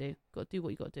 Whatever you got to do. Got to do what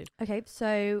you got to do. Okay,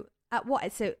 so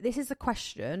so this is a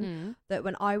question that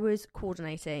when I was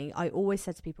coordinating, I always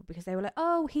said to people because they were like,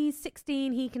 "Oh, he's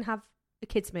 16, he can have a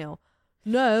kids meal."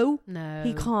 No, No.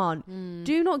 he can't.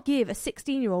 Do not give a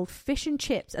 16-year-old fish and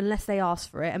chips unless they ask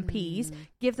for it, and peas.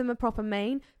 Give them a proper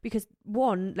main because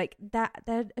one, like that,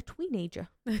 they're a teenager.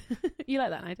 You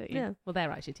like that now, don't you? Yeah. Well,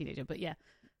 they're actually a teenager, but yeah.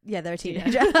 Yeah, they're a Yeah.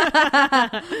 teenager.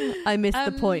 I missed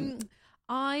the point.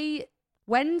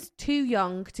 When's too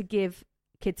young to give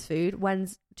kids food?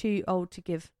 When's too old to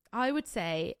give? I would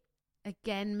say,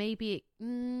 again, maybe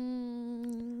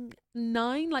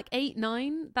 9, like 8,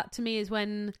 9. That to me is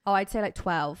when. Oh, I'd say like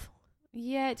 12.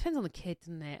 Yeah, it depends on the kid,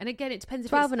 doesn't it? And again, it depends if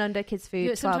 12 it's. and under kids food. You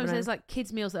know, 12 sometimes and there's like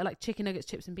kids meals that are like chicken nuggets,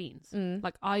 chips, and beans. under.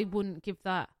 Like I wouldn't give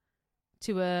that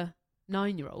to a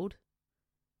 9-year-old.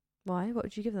 Why? What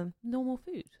would you give them? Normal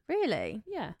food. Really?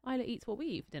 Yeah, Isla eats what we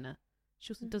eat for dinner.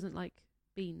 She also doesn't like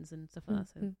beans and stuff like that.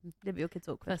 So Maybe your kid's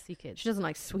awkward. fussy kid. She doesn't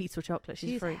like sweets or chocolate.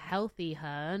 She's free. healthy,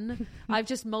 Hern. I've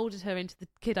just moulded her into the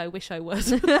kid I wish I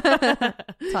was.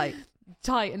 Tight.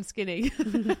 Tight and skinny.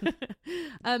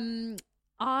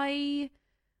 I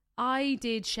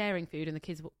did sharing food and the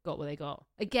kids got what they got.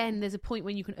 Again, there's a point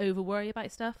when you can over worry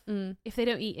about stuff. If they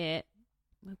don't eat it,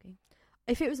 okay.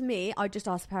 If it was me, I'd just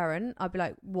ask a parent. I'd be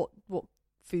like, what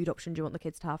food option do you want the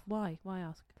kids to have? Why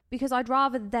ask? Because I'd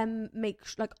rather them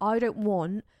I don't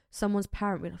want someone's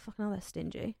parent being like, fucking hell, they're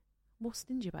stingy. What's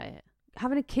stingy about it?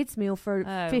 Having a kids meal for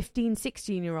a Oh. 15,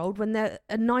 16-year-old when they're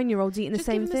a 9-year-old's eating Just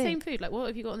the same give them thing. the same food. Like, what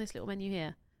have you got on this little menu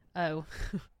here? Oh,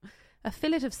 a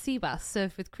fillet of sea bass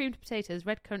served with creamed potatoes,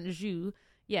 red currant jus.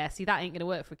 Yeah, see, that ain't going to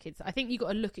work for kids. I think you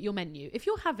got to look at your menu. If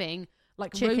you're having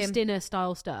like Chicken. roast dinner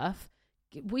style stuff,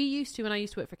 we used to, when I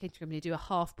used to work for a catering company, do a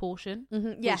half portion.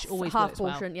 Yes, always half works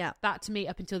well. portion, yeah. That to me,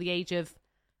 up until the age of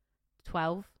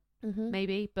 12, Mm-hmm.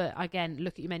 maybe. But again,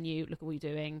 look at your menu, look at what you're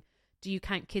doing. Do you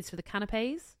count kids for the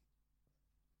canapes?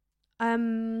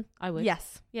 I would.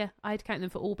 Yes. Yeah, I'd count them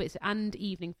for all bits and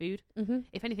evening food. Mm-hmm.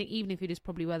 If anything, evening food is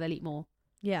probably where they'll eat more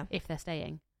Yeah. if they're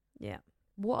staying. Yeah.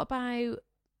 What about,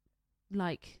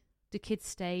 like, do kids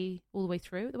stay all the way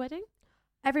through at the wedding?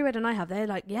 Every wedding I have, they're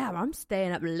like, yeah, I'm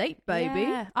staying up late, baby.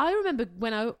 Yeah. I remember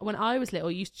when I was little,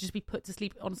 I used to just be put to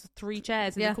sleep on 3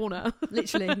 chairs in Yeah. the corner.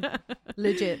 Literally.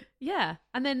 Legit. Yeah.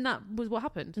 And then that was what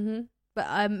happened. Mm-hmm.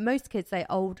 But most kids say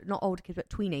not older kids, but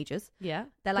teenagers. Yeah.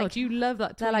 They're like, God, you love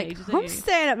that they're like, teenager, don't I'm you?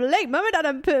 staying up late. Mum and Dad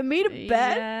haven't put me to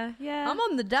bed. Yeah, yeah. I'm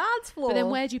on the dance floor. But then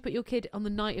where do you put your kid on the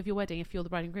night of your wedding if you're the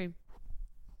bride and groom?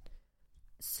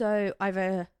 So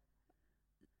either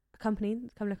a company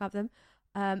come look after them.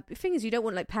 The thing is, you don't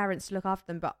want like parents to look after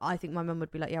them, but I think my mum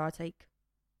would be like, yeah, I'll take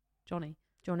Johnny.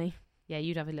 Yeah,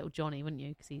 you'd have a little Johnny, wouldn't you?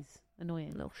 Because he's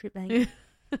annoying. little shitbang.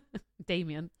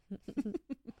 Damien.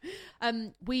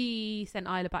 We sent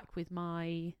Isla back with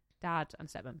my dad and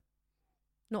stepmom.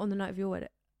 Not on the night of your wedding.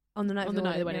 On the night of the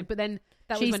your wedding. yeah. But then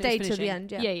that She was when it was stayed till the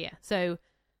finishing. end, yeah. Yeah. So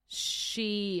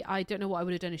I don't know what I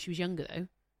would have done if she was younger though.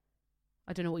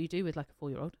 I don't know what you do with like a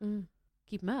 4-year-old.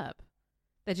 Keep them up.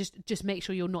 They just make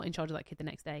sure you're not in charge of that kid the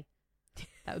next day.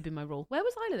 That would be my rule. Where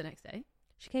was Isla the next day?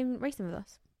 She came racing with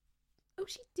us. Oh,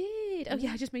 she did. Oh,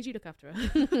 yeah, I just made you look after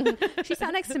her. She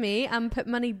sat next to me and put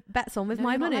money bets on with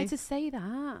my you're not money. allowed to say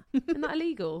that. Isn't that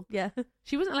illegal? Yeah.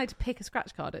 She wasn't allowed to pick a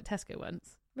scratch card at Tesco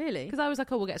once. Really? Because I was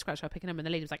like, oh, we'll get a scratch card, pick a number. And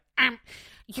the lady was like,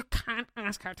 you can't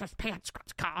ask her to pick a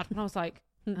scratch card. And I was like,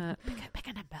 pick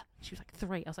a number. She was like,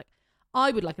 3. I was like,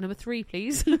 I would like a number 3,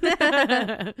 please.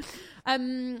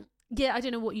 Yeah, I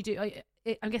don't know what you do.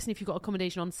 I'm guessing if you've got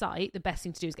accommodation on site, the best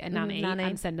thing to do is get a nanny.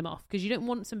 And send them off. Because you don't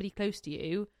want somebody close to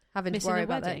you having to missing worry their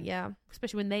about wedding. that. Yeah.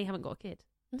 Especially when they haven't got a kid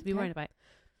to be worrying about.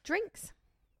 Drinks.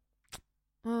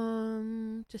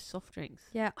 Just soft drinks.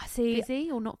 Yeah. I see. Fizzy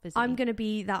or not fizzy? I'm going to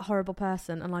be that horrible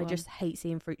person and I Go on. just hate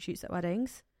seeing fruit shoots at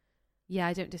weddings. Yeah,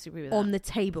 I don't disagree with that. On the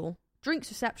table. Drinks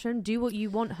reception, do what you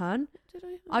want, hun. Did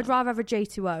I? I'd rather have a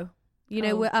J2O. You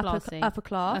know, Oh, we're classy. upper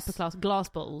class. Upper class glass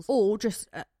bottles. Or just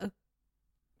a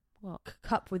What?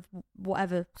 cup with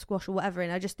whatever, squash or whatever in.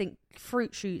 I just think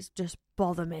fruit shoots just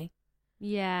bother me.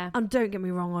 Yeah. And don't get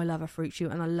me wrong, I love a fruit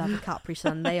shoot and I love a Capri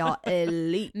Sun. They are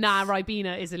elite. Nah,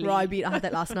 Ribena is elite. Ribena, I had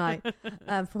that last night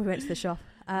before we went to the shop.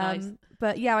 Nice.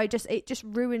 But yeah, it just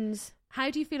ruins.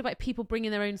 How do you feel about people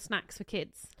bringing their own snacks for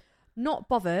kids? Not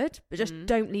bothered, but just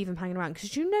don't leave them hanging around.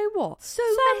 Because you know what? So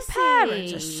Some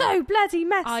parents are so bloody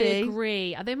messy. I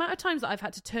agree. The amount of times that I've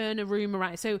had to turn a room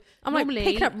around. So I'm normally, like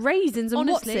picking up raisins and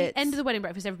honestly, what's it? end of the wedding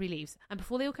breakfast, everybody leaves. And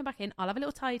before they all come back in, I'll have a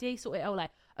little tidy, sort it all out.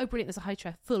 Oh, brilliant, there's a high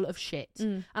tray full of shit.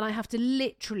 And I have to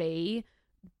literally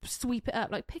sweep it up.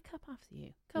 Like, pick up after you.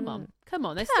 Come on.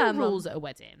 There's still rules at a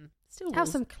wedding. Still Have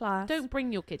rules. some class. Don't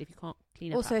bring your kid if you can't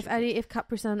clean up. Also, after your if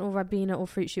Capri Sun or Ribena or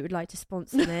Fruit Shoot would like to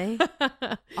sponsor me,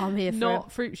 kid. I'm here for Not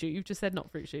it. fruit shoot. You've just said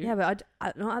not fruit shoot. Yeah, but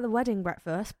not at the wedding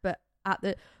breakfast, but at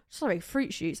the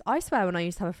fruit shoots. I swear, when I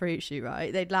used to have a fruit shoot,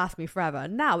 right, they'd last me forever.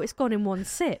 Now it's gone in one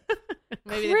sip.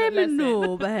 Maybe they put less in.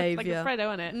 Criminal Like behaviour. a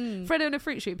Freddo, isn't it? Freddo and a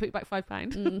fruit shoot put you back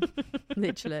 £5.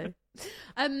 Literally.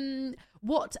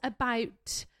 What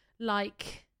about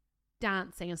like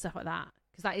dancing and stuff like that?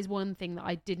 Because that is one thing that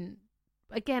I didn't.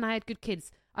 Again, I had good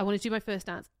kids. I want to do my first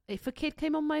dance. If a kid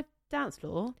came on my dance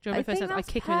floor during my first dance, I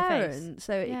kick him in the face.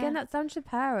 So again, that's down to the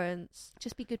parents.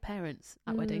 Just be good parents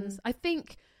at weddings. I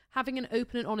think having an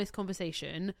open and honest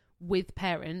conversation with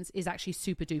parents is actually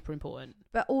super duper important.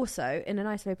 But also, in a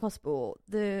nice way possible,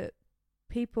 the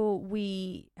people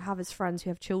we have as friends who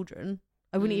have children,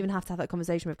 I wouldn't even have to have that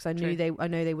conversation with, because I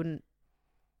know they wouldn't.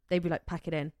 They'd be like, pack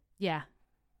it in. Yeah.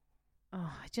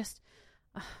 Oh,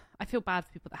 I feel bad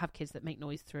for people that have kids that make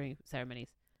noise through ceremonies.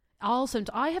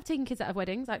 I have taken kids out of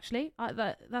weddings, actually.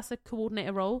 That's a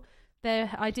coordinator role.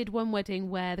 I did one wedding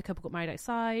where the couple got married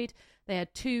outside. They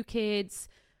had 2 kids,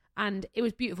 and it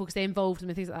was beautiful because they involved them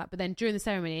and things like that. But then during the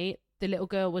ceremony, the little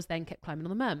girl was then kept climbing on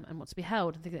the mum and wants to be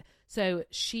held and things like that. So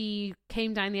she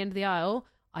came down the end of the aisle.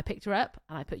 I picked her up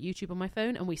and I put YouTube on my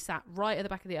phone, and we sat right at the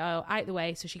back of the aisle, out the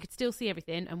way, so she could still see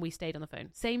everything, and we stayed on the phone.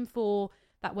 Same for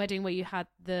that wedding where you had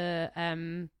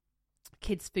the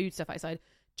kids' food stuff outside.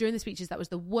 During the speeches, that was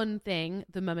the one thing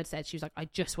the mum had said. She was like, I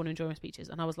just want to enjoy my speeches.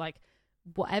 And I was like,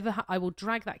 whatever, I will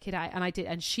drag that kid out. And I did.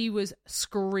 And she was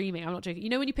screaming. I'm not joking. You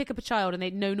know when you pick up a child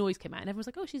and no noise came out, and everyone's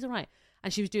like, oh, she's all right.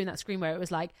 And she was doing that scream where it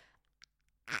was like,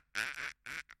 and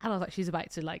I was like, she's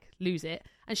about to like lose it.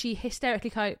 And she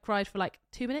hysterically cried for like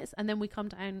 2 minutes. And then we come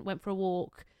down, went for a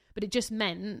walk. But it just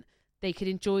meant they could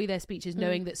enjoy their speeches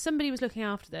knowing that somebody was looking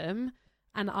after them.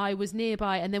 And I was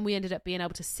nearby, and then we ended up being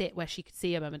able to sit where she could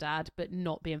see her mum and dad, but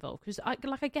not be involved. Because I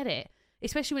get it,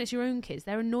 especially when it's your own kids.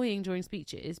 They're annoying during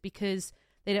speeches because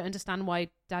they don't understand why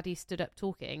daddy stood up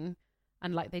talking,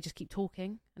 and like they just keep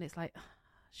talking, and it's like,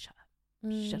 shut up.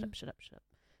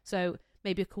 So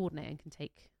maybe a coordinator can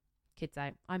take kids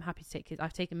out. I'm happy to take kids.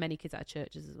 I've taken many kids out of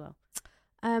churches as well.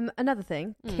 Another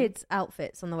thing, kids'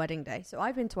 outfits on the wedding day. So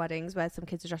I've been to weddings where some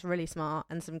kids are dressed really smart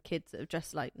and some kids that are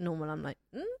dressed like normal. I'm like,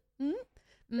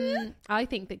 I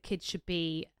think that kids should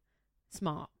be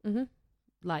smart.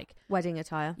 like Wedding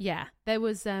attire. yeah. There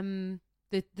was the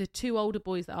 2 older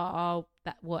boys that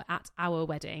were at our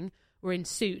wedding were in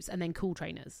suits and then cool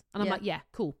trainers, and I'm Yeah. like, yeah,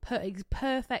 cool,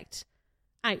 perfect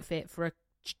outfit for a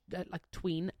like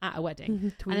tween at a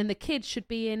wedding. And then the kids should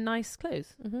be in nice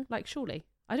clothes. Like, surely.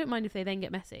 I don't mind if they then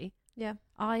get messy. Yeah.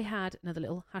 I had another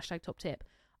little hashtag top tip.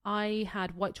 I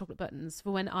had white chocolate buttons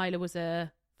for when Isla was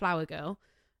a flower girl.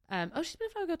 She's been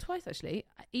a flower girl twice, actually.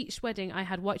 Each wedding, I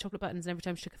had white chocolate buttons, and every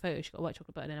time she took a photo, she got a white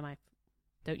chocolate button in her mouth.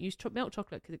 Don't use milk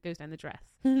chocolate because it goes down the dress.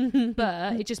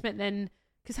 But it just meant then,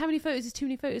 because how many photos is too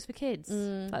many photos for kids?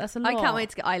 Like, that's a lot. I can't wait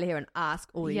to get Isla here and ask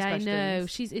all these questions. Yeah, I know.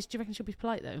 Do you reckon she'll be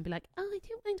polite, though, and be like, oh, I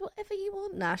don't mind whatever you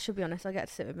want? Nah, she'll be honest. I'll get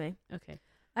to sit with me. Okay.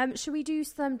 Should we do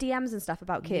some DMs and stuff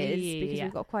about kids? Yeah. Because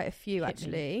we've got quite a few,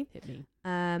 actually. Hit me.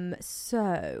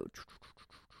 So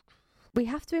we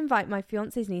have to invite my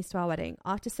fiance's niece to our wedding.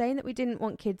 After saying that we didn't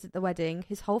want kids at the wedding,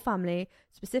 his whole family,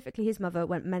 specifically his mother,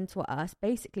 went mental at us,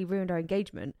 basically ruined our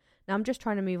engagement. Now I'm just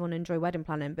trying to move on and enjoy wedding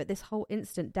planning, but this whole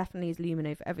incident definitely is looming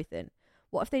over everything.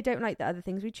 What if they don't like the other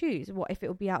things we choose? What if it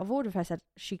will be out of order if I said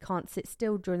she can't sit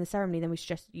still during the ceremony, then we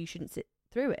suggest you shouldn't sit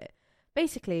through it?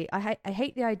 Basically, I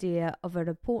hate the idea of an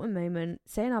important moment,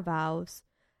 saying our vows,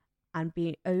 and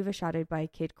being overshadowed by a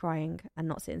kid crying and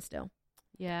not sitting still.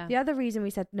 Yeah. The other reason we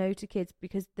said no to kids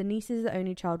because the niece is the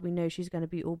only child we know she's going to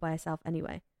be all by herself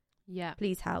anyway. Yeah.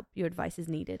 Please help. Your advice is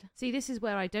needed. See, this is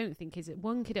where I don't think is it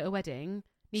one kid at a wedding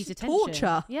needs attention.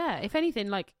 Torture. Yeah. If anything,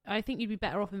 like, I think you'd be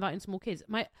better off inviting some more kids.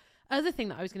 My other thing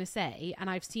that I was going to say, and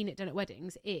I've seen it done at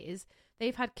weddings, is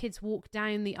they've had kids walk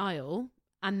down the aisle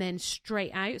and then straight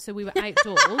out. So we were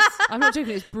outdoors. I'm not joking.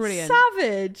 It was brilliant.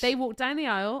 Savage. They walked down the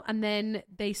aisle and then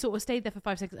they sort of stayed there for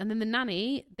 5 seconds. And then the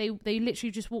nanny, they literally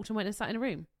just walked and went and sat in a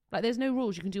room. Like, there's no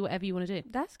rules. You can do whatever you want to do.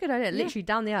 That's a good idea. Yeah. Literally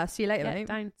down the aisle. See you later, Yeah, mate.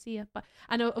 down, see ya. But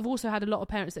and I've also had a lot of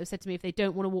parents that have said to me, if they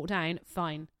don't want to walk down,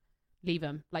 fine, leave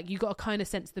them. Like, you got to kind of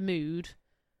sense the mood,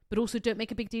 but also don't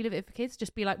make a big deal of it for kids.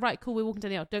 Just be like, right, cool, we're walking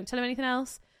down the aisle. Don't tell them anything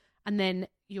else. And then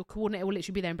your coordinator will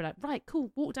literally be there and be like, right,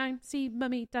 cool, walk down, see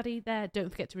mummy, daddy there. Don't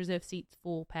forget to reserve seats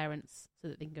for parents so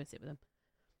that they can go and sit with them.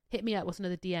 Hit me up. What's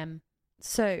another DM?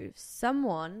 So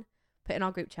someone put in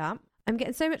our group chat, I'm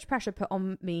getting so much pressure put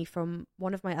on me from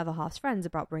one of my other half's friends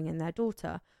about bringing their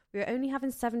daughter. We are only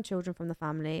having 7 children from the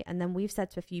family, and then we've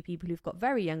said to a few people who've got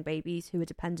very young babies who are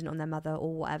dependent on their mother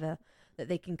or whatever that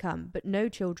they can come, but no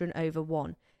children over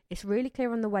 1. It's really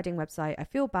clear on the wedding website. I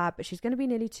feel bad, but she's going to be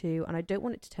nearly 2, and I don't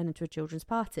want it to turn into a children's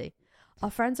party.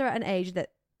 Our friends are at an age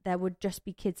that there would just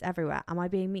be kids everywhere. Am I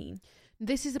being mean?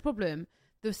 This is the problem.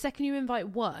 The second you invite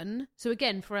one, so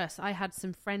again, for us, I had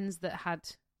some friends that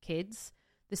had kids.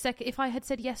 The second, if I had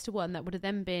said yes to one, that would have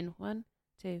then been 1,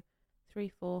 2,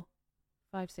 3, 4,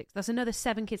 5, 6. That's another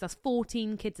 7 kids. That's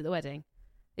 14 kids at the wedding.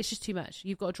 It's just too much.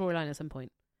 You've got to draw a line at some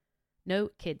point. No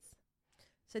kids.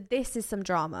 So this is some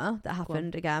drama that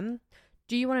happened again.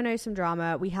 Do you want to know some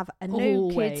drama? We have a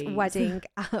Always. no kids wedding.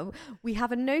 We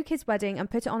have a no kids wedding and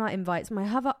put it on our invites.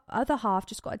 My other half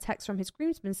just got a text from his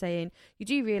groomsman saying, you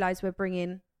do realise we're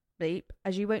bringing bleep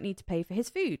as you won't need to pay for his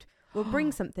food. We'll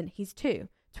bring something. He's 2.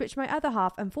 To which my other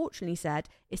half unfortunately said,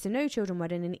 it's a no children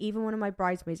wedding and even one of my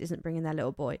bridesmaids isn't bringing their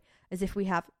little boy. As if we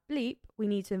have bleep, we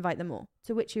need to invite them all.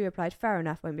 To which he replied, fair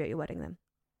enough, won't be at your wedding then.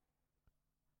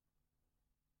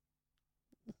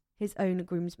 His own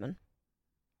groomsman.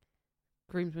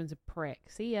 Groomsman's a prick.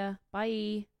 See ya.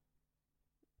 Bye.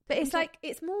 But it's like,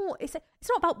 it's not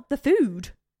about the food.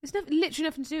 It's literally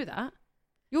nothing to do with that.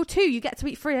 You're 2, you get to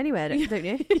eat free anywhere, don't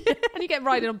you? And you get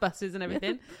riding on buses and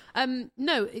everything.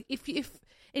 No, if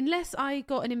unless I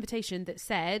got an invitation that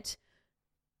said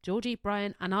Georgie,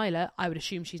 Brian and Isla, I would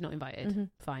assume she's not invited. Mm-hmm.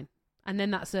 Fine. And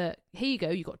then that's here you go.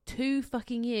 You got 2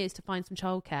 fucking years to find some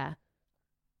childcare.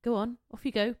 Go on, off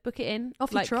you go, book it in.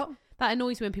 Off you trot. That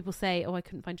annoys me when people say, oh, I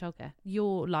couldn't find childcare.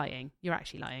 You're lying. You're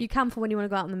actually lying. You can for when you want to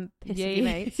go out and piss with your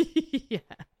mates. Yeah.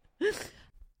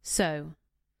 So,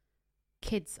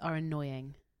 kids are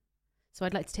annoying. So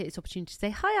I'd like to take this opportunity to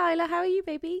say, hi Isla, how are you,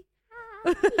 baby?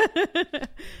 Hi.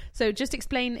 So just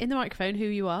explain in the microphone who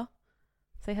you are.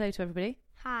 Say hello to everybody.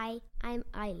 Hi, I'm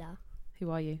Isla, Who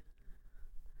are you?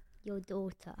 your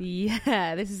daughter.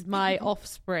 Yeah, this is my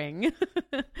offspring.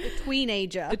 The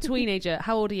tweenager. The tweenager.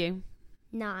 How old are you?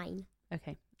 9.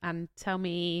 Okay. And tell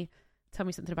me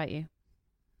something about you.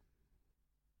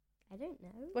 I don't know.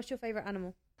 What's your favourite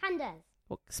animal? Pandas.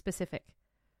 What specific?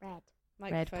 Red.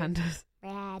 Red pandas.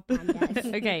 Red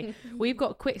pandas. Okay. We've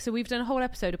done a whole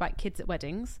episode about kids at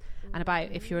weddings and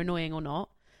about if you're annoying or not.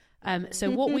 So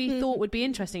what we thought would be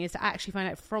interesting is to actually find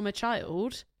out from a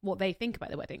child what they think about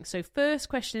the wedding. So first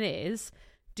question is,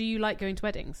 do you like going to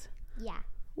weddings? Yeah.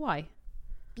 Why?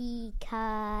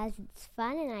 Because it's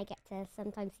fun and I get to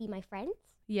sometimes see my friends.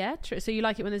 Yeah, true. So you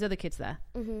like it when there's other kids there?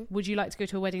 Mm-hmm. Would you like to go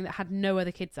to a wedding that had no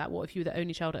other kids at? What if you were the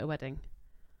only child at a wedding?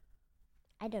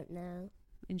 I don't know.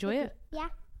 Enjoy it? Yeah.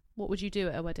 What would you do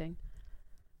at a wedding?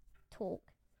 Talk.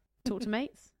 Talk to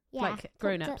mates? Yeah. Like talk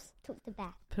grown-ups? Talk to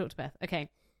Beth. Talk to Beth. Okay.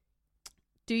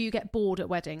 Do you get bored at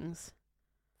weddings?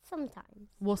 Sometimes.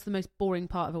 What's the most boring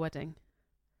part of a wedding?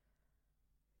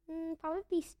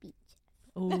 Probably speech.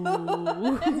 Ooh.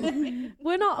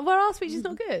 Were our speeches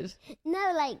not good?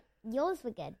 No, like yours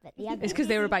were good, but the others. It's because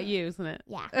they were about you, isn't it?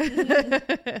 Yeah.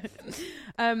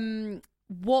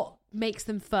 What makes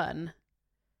them fun?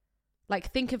 Like,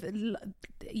 think of,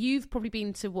 you've probably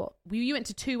been to what? You went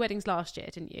to 2 weddings last year,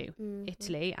 didn't you? Mm-hmm.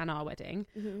 Italy and our wedding.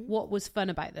 Mm-hmm. What was fun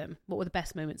about them? What were the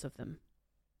best moments of them?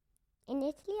 In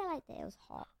Italy, I liked that it was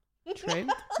hot. True.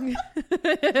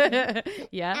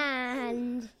 Yeah.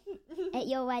 And at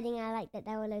your wedding, I liked that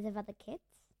there were loads of other kids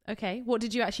Okay. What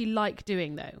did you actually like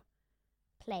doing, though?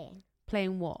 playing.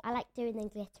 Playing what? I liked doing the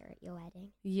glitter at your wedding.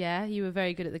 Yeah, you were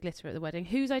very good at the glitter at the wedding.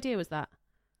 Whose idea was that?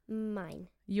 Mine.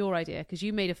 Your idea, because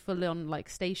you made a full-on like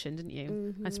station, didn't you?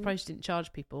 Mm-hmm. I'm surprised you didn't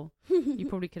charge people. You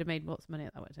probably could have made lots of money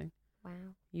at that wedding. Wow.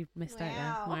 You missed out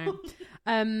there.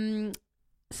 Wow.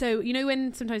 So you know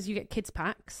when sometimes you get kids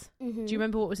packs. Mm-hmm. Do you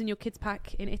remember what was in your kids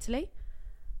pack in Italy?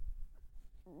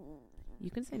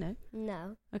 You can say no.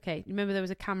 No. Okay. You remember there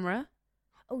was a camera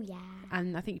Oh, yeah.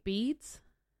 and I think beads.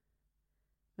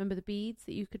 Remember the beads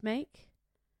that you could make?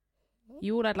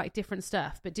 You all had like different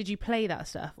stuff, but did you play that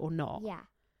stuff or not? Yeah.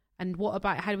 And what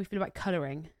about, how do we feel about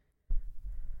colouring?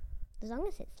 As long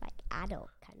as it's like adult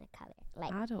kind of colour.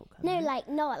 Like Adult colouring? no, like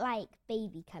not like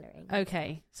baby colouring.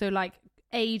 Okay. So like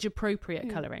age appropriate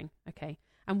Mm. colouring. Okay.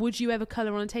 And would you ever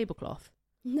colour on a tablecloth?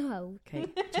 No. Okay,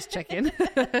 just checking.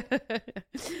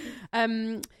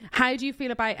 How do you feel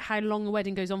about how long a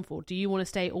wedding goes on for? Do you want to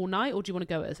stay all night or do you want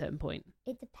to go at a certain point?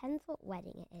 It depends what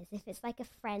wedding it is. If it's like a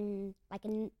friend, like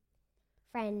a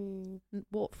friend.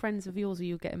 What friends of yours are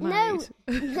you getting No, married?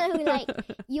 no, like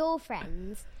your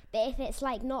friends. But if it's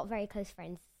like not very close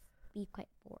friends, it'd be quite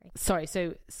boring. Sorry,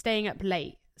 so staying up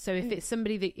late. So if it's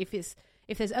somebody that, if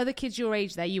there's other kids your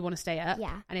age there, you want to stay up.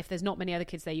 Yeah. And if there's not many other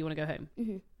kids there, you want to go home.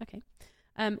 Mm-hmm. Okay.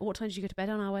 What time did you go to bed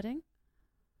on our wedding?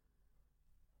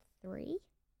 3?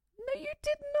 No, you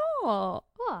did not.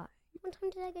 What? What time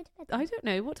did I go to bed? I don't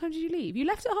know. What time did you leave? You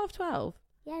left at 12:30.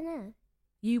 Yeah, no.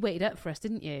 You waited up for us,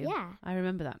 didn't you? Yeah. I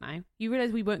remember that now. You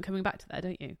realise we weren't coming back to that,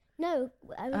 don't you? No,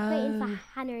 I was waiting for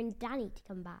Hannah and Danny to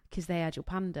come back. Because they had your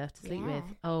panda to sleep with.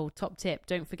 Yeah. Oh, top tip.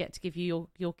 Don't forget to give your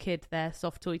kid their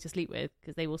soft toy to sleep with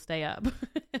because they will stay up.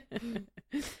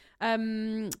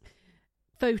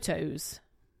 Photos.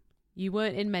 You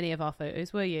weren't in many of our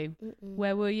photos, were you? Mm-mm.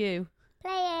 Where were you?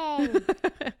 Playing.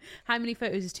 How many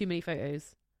photos is too many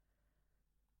photos?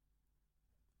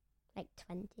 Like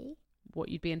 20. What,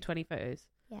 you'd be in 20 photos?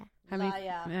 Yeah. How many?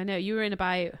 Liar. I know, you were in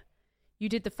about... You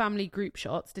did the family group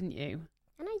shots, didn't you?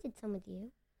 And I did some with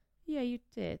you. Yeah, you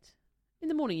did. In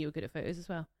the morning you were good at photos as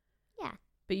well. Yeah.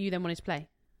 But you then wanted to play?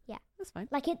 Yeah. That's fine.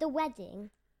 Like at the wedding,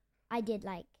 I did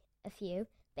like a few.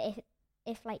 But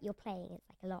if like you're playing, it's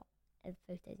like a lot of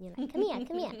photos. And you're like, come here,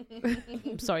 come here.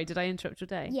 I'm sorry, did I interrupt your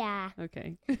day? Yeah.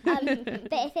 Okay. But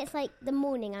if it's like the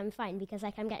morning, I'm fine because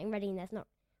like I'm getting ready and there's not,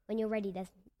 when you're ready, there's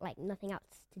like nothing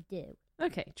else to do.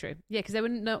 Okay, true. Yeah, because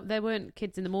there weren't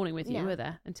kids in the morning with you, No. were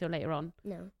there? Until later on.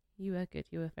 No. You were good.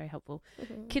 You were very helpful.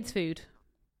 Kids' food.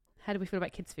 How do we feel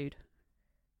about kids' food?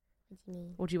 What do you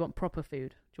mean? Or do you want proper food?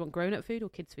 Do you want grown-up food or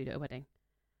kids' food at a wedding?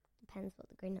 Depends what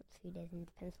the grown-ups food is and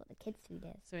depends what the kids' food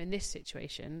is. So in this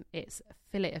situation, it's a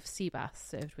fillet of sea bass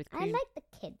served with I cream. like the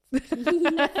kids.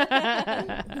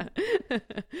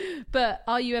 But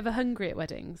are you ever hungry at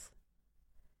weddings?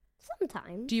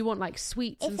 Sometimes. Do you want like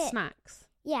sweets If and it- snacks?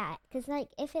 Yeah, because like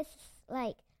if it's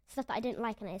like stuff that I don't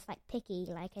like and it's like picky,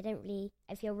 like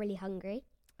I feel really hungry.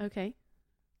 Okay.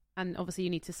 And obviously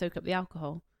you need to soak up the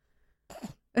alcohol.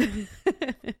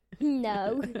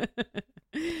 No.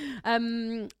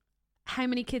 How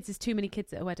many kids is too many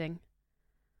kids at a wedding?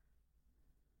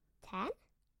 10?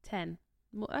 10.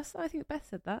 Well, I think Beth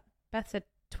said that. Beth said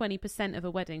 20% of a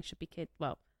wedding should be kids.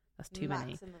 Well, that's too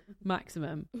many.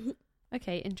 Maximum.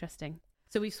 Okay, interesting.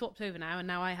 So we've swapped over now, and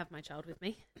now I have my child with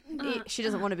me. She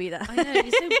doesn't want to be there. I know,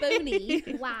 you're so bony.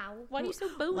 Wow. Why are you so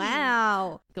bony?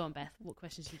 Wow. Go on, Beth. What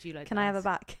questions would you like Can to I have her ask?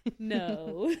 back?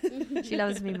 No. She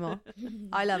loves me more.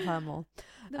 I love her more.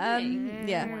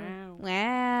 Yeah.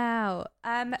 Wow.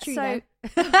 Wow. True, So,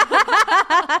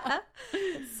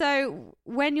 so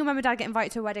when your mum and dad get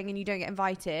invited to a wedding and you don't get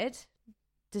invited,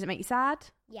 does it make you sad?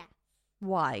 Yeah.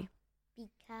 Why?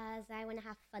 Because I want to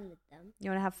have fun with them. You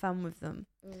want to have fun with them.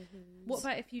 Mm-hmm. What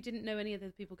about if you didn't know any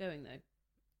other people going though?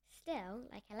 Still,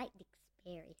 like, I like the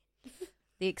experience.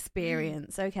 The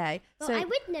experience, okay. Well, so I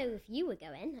would know if you were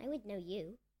going. I would know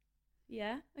you.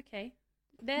 Yeah, okay.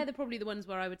 They're probably the ones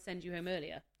where I would send you home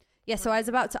earlier. yeah, so I was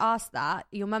about to ask that.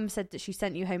 Your mum said that she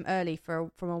sent you home early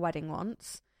from a wedding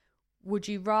once. Would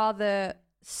you rather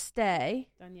stay?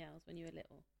 Danielle's when you were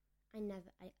little. I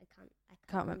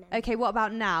Can't remember. Okay, what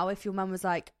about now? If your mum was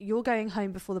like, "You're going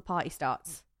home before the party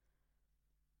starts."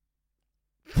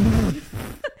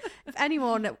 If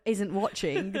anyone isn't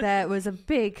watching, there was a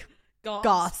big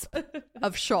gasp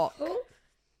of shock.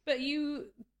 But you'd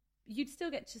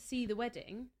still get to see the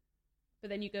wedding, but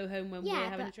then you go home when we're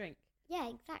having a drink. Yeah,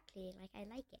 exactly. Like, I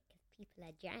like it because people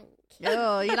are drunk.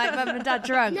 Oh, you like mum and dad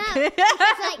drunk? No,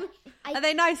 it's like, Are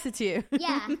they nicer to you?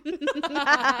 yeah.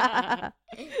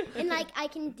 And, like, I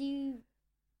can do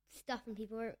stuff and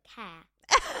people won't care.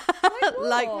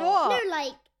 Like what? No,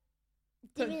 like...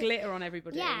 Put doing- glitter on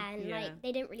everybody. Yeah, and, like,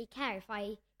 they don't really care if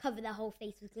I cover their whole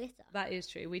face with glitter. That is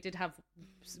true. We did have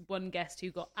one guest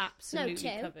who got absolutely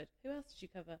two. covered. Who else did you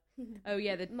cover? Oh,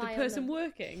 yeah, the My person other-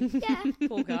 working. Yeah,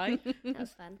 Poor guy. that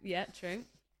was fun. Yeah, true.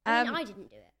 I mean, I didn't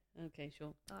do it. Okay,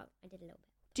 sure. But I did a little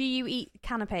bit. Do you eat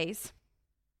canapes?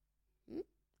 Hmm?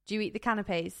 Do you eat the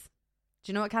canapes?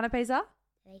 Do you know what canapes are?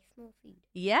 Are they small food?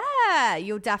 Yeah,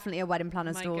 you're definitely a wedding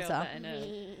planner's My girl daughter. better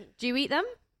know. Do you eat them?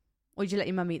 Or do you let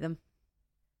your mum eat them?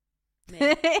 Me.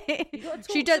 You got to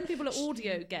talk She to does- some people at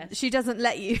audio guests. She doesn't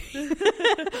let you.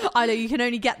 I know, you can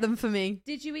only get them for me.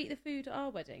 Did you eat the food at our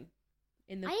wedding?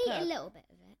 In the I ate pub? a little bit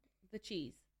of it. The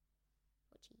cheese.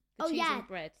 What cheese? The Oh, cheese yeah. and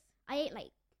bread. I ate,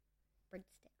 like,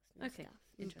 breadsticks and Okay, stuff.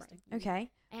 and interesting. bread.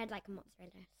 Okay. I had, like, a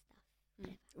mozzarella stuff.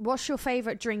 Mm. What's your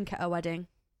favourite drink at a wedding?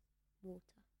 Water.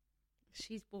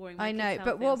 She's boring. I Make know, yourself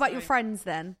but feel what about your sorry. friends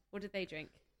then? What did they drink?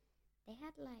 They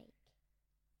had,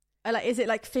 like... Like, is it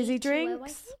like fizzy H2O, I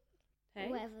drinks? think, Hey?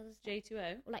 or whatever was there.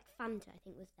 J2O? Or, like, Fanta, I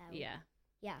think was there. Yeah.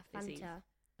 Yeah, Fizzies. Fanta.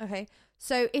 Okay.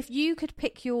 So if you could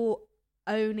pick your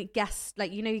own guest,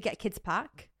 like, you know, you get a kids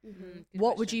pack, Mm-hmm.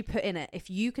 what would you put in it? If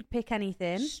you could pick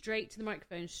anything. Straight to the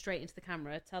microphone, straight into the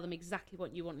camera. Tell them exactly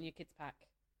what you want in your kids' pack.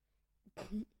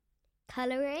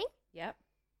 Colouring. Yep.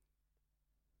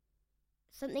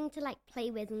 Something to, like, play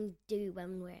with and do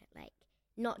when we're, like,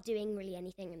 not doing really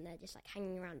anything and they're just, like,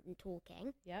 hanging around and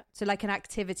talking. Yep. So like an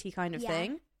activity kind of Yeah.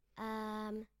 thing.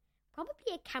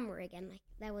 Probably a camera again. Like,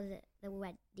 there was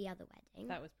the other wedding.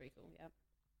 That was pretty cool. Yep.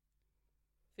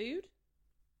 Food?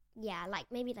 Yeah, like,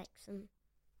 maybe, like, some,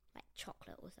 like,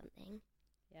 chocolate or something.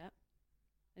 Yep.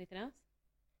 Anything else?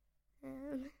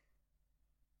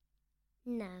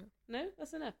 No. No?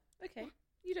 That's enough. Okay.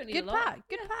 You don't need Good a lot. pack.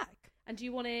 Good pack. And do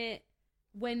you want it...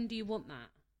 When do you want that?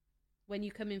 When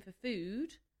you come in for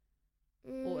food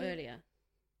or earlier?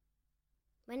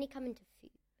 When you come into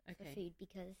food, Okay. for food,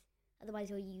 because otherwise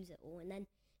you'll use it all. And then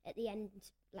at the end,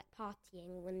 like,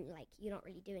 partying, when, like, you're not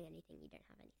really doing anything, you don't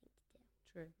have anything to do.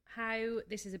 True. How...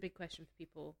 This is a big question for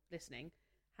people listening.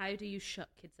 How do you shut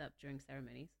kids up during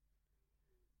ceremonies?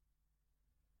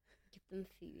 Give them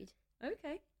food.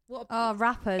 Okay. What Oh,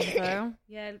 rappers though.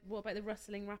 Yeah, what about the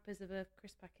rustling wrappers of a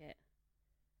crisp packet?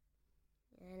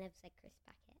 And I never said crisp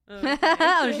packet.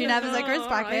 Oh, she never said crisp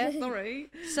Alright, packet. sorry.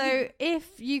 So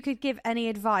if you could give any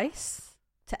advice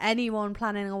to anyone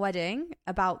planning a wedding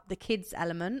about the kids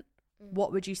element,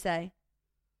 what would you say?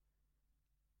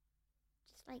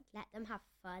 Just, like, let them have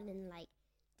fun and, like,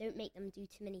 don't make them do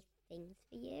too many things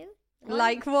for you.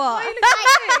 Like what?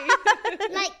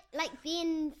 Like be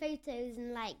in photos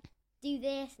and, like, do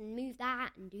this and move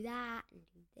that and do that and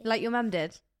do this. Like your mum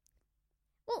did?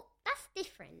 Well, that's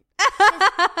different.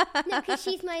 No, because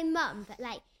she's my mum. But,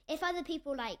 like, if other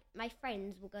people, like, my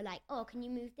friends will go, like, oh, can you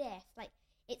move this? Like,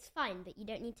 it's fine, but you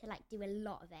don't need to, like, do a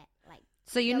lot of it. Like,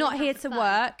 So you're go not and here have to fun.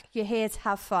 work, you're here to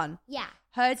have fun. Yeah.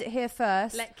 Heard it here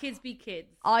first. Let kids be kids.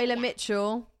 Isla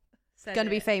Mitchell, Said going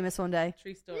to be it. famous one day.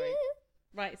 True story.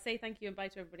 Right, say thank you and bye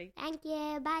to everybody. Thank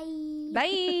you. Bye.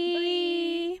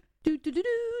 Bye. Do do do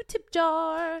do. Tip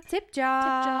jar. Tip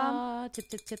jar. Tip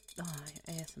tip tip. Oh,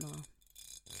 ASMR.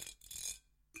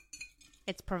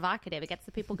 It's provocative. It gets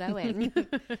the people going.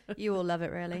 You all love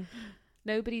it, really.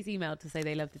 Nobody's emailed to say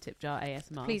they love the tip jar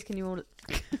ASMR. Please, can you all...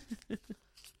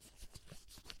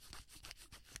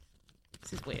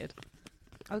 This is weird.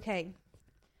 Okay.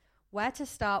 Where to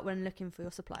start when looking for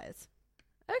your suppliers?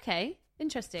 Okay,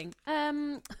 interesting.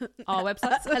 Our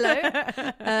website.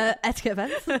 Hello. Etiquette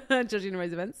events. Georgina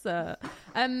Rose events.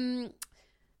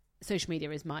 social media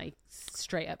is my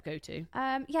straight up go-to.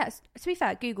 Yes, to be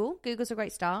fair, Google's a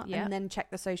great start. Yeah. And then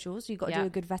check the socials. You've got to Yeah. do a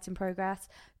good vet in progress,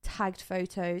 tagged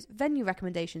photos, venue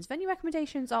recommendations. Venue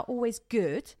recommendations are always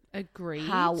good. Agreed.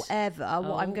 However,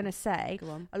 what I'm Oh. going to say, Go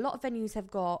on. a lot of venues have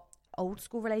got old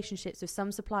school relationships with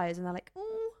some suppliers, and they're like, oh,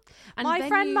 And my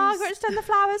friend venues- Margaret's done the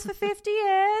flowers for 50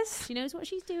 years. She knows what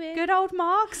she's doing. Good old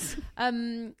Marks.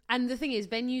 And the thing is,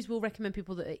 venues will recommend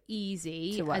people that are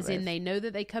easy, To work as in with. they know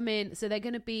that they come in, so they're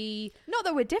going to be Not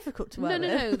that we're difficult to work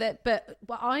with. no. But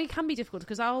I can be difficult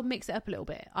because I'll mix it up a little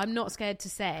bit. I'm not scared to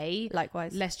say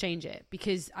Likewise. let's change it,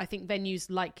 because I think venues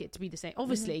like it to be the same,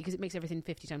 obviously, because it makes everything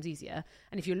 50 times easier.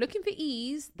 And if you're looking for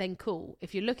ease, then cool.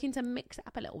 If you're looking to mix it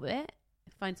up a little bit,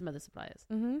 find some other suppliers.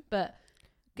 Mm-hmm. But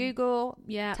Google,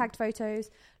 yeah, tagged photos,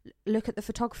 look at the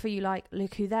photographer you like,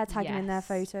 look who they're tagging in their Yes.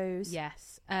 photos.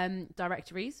 yes.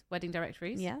 Directories, wedding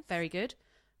directories. Yes. Very good.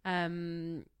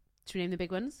 Should we name the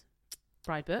big ones?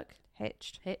 Bride Book,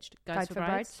 Hitched. Guides for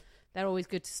Brides. They're always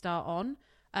good to start on.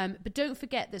 But don't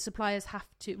forget that suppliers have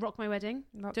to Rock My Wedding.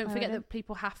 Don't forget that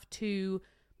people have to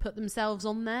put themselves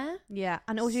on there. Yeah,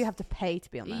 and also you have to pay to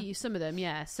be on there. Some of them,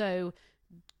 yeah. So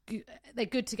they're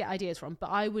good to get ideas from, but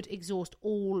I would exhaust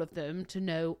all of them to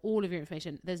know all of your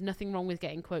information. There's nothing wrong with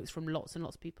getting quotes from lots and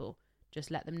lots of people.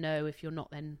 Just let them know if you're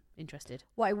not then interested.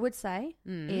 What I would say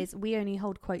Mm. is we only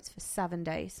hold quotes for 7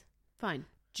 days. Fine.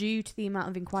 Due to the amount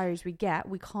of inquiries we get,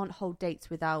 we can't hold dates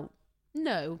without...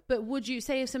 No, but would you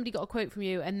say if somebody got a quote from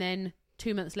you and then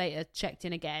 2 months later checked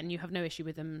in again, you have no issue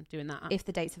with them doing that? if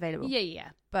the date's available. Yeah.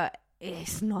 But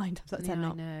it's 9 times out of 10 Yeah, I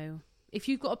not. know. If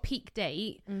you've got a peak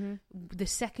date, Mm-hmm. the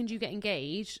second you get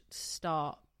engaged,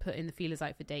 start putting the feelers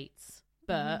out for dates.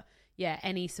 But yeah,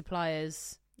 any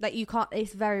suppliers, Like you can't...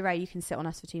 It's very rare you can sit on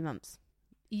us for 2 months.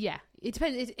 yeah, it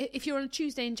depends. If you're on a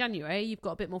Tuesday in January, you've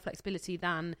got a bit more flexibility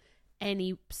than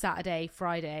any Saturday,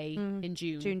 Friday in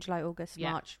June. June, July, August,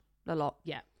 Yeah. March. A lot.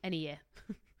 Yeah, any year.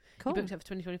 Cool. You booked up for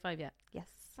 2025 yet? Yes.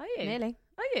 Are you? Nearly.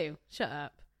 Are you? Shut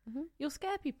up. Mhm. You'll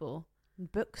scare people.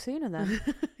 Book sooner then.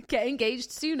 Get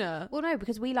engaged sooner. Well, no,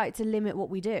 because we like to limit what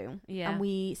we do. Yeah. And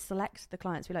we select the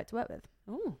clients we like to work with.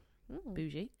 Oh,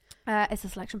 bougie. It's a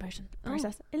selection process.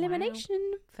 Oh,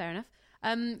 Elimination. Fair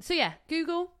enough. So yeah,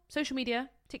 Google, social media,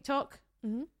 TikTok.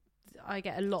 Mm-hmm. I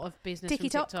get a lot of business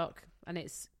TikTok. from TikTok, and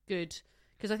it's good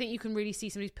because I think you can really see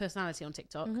somebody's personality on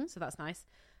TikTok. Mhm. So that's nice.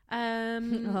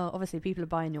 Well, obviously, people are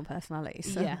buying your personality.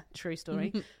 So. Yeah, true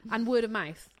story. And word of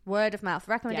mouth. Word of mouth.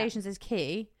 Recommendations is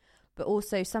key, but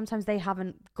also sometimes they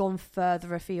haven't gone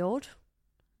further afield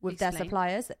with their Explain.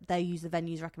 suppliers. They use the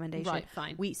venue's recommendation. Right,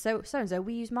 fine. We so and so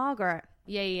we use Margaret.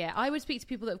 Yeah. I would speak to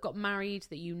people that have got married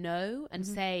that you know and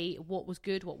say what was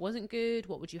good, what wasn't good,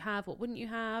 what would you have, what wouldn't you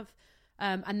have.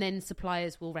 And then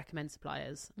suppliers will recommend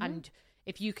suppliers. And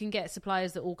if you can get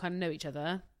suppliers that all kind of know each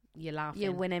other, you're laughing.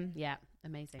 You're winning. Yeah,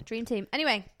 amazing. Dream team.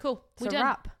 Anyway, Cool. it's We're a done.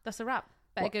 wrap. That's a wrap.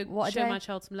 Better go What a show day. my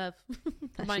child some love.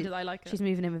 Remind her that I like her. She's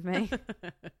moving in with me.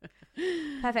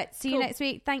 Perfect. See you Cool. next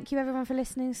week. Thank you everyone for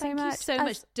listening so Thank much. you so As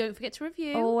much. Don't forget to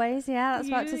review. Always, yeah. That's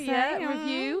what to say. Yeah,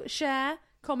 review, share,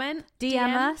 comment,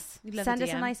 DM us. We love Send a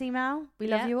us a DM. nice email. We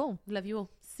Yeah. love you all. Love you all.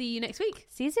 See you next week.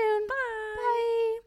 See you soon. Bye.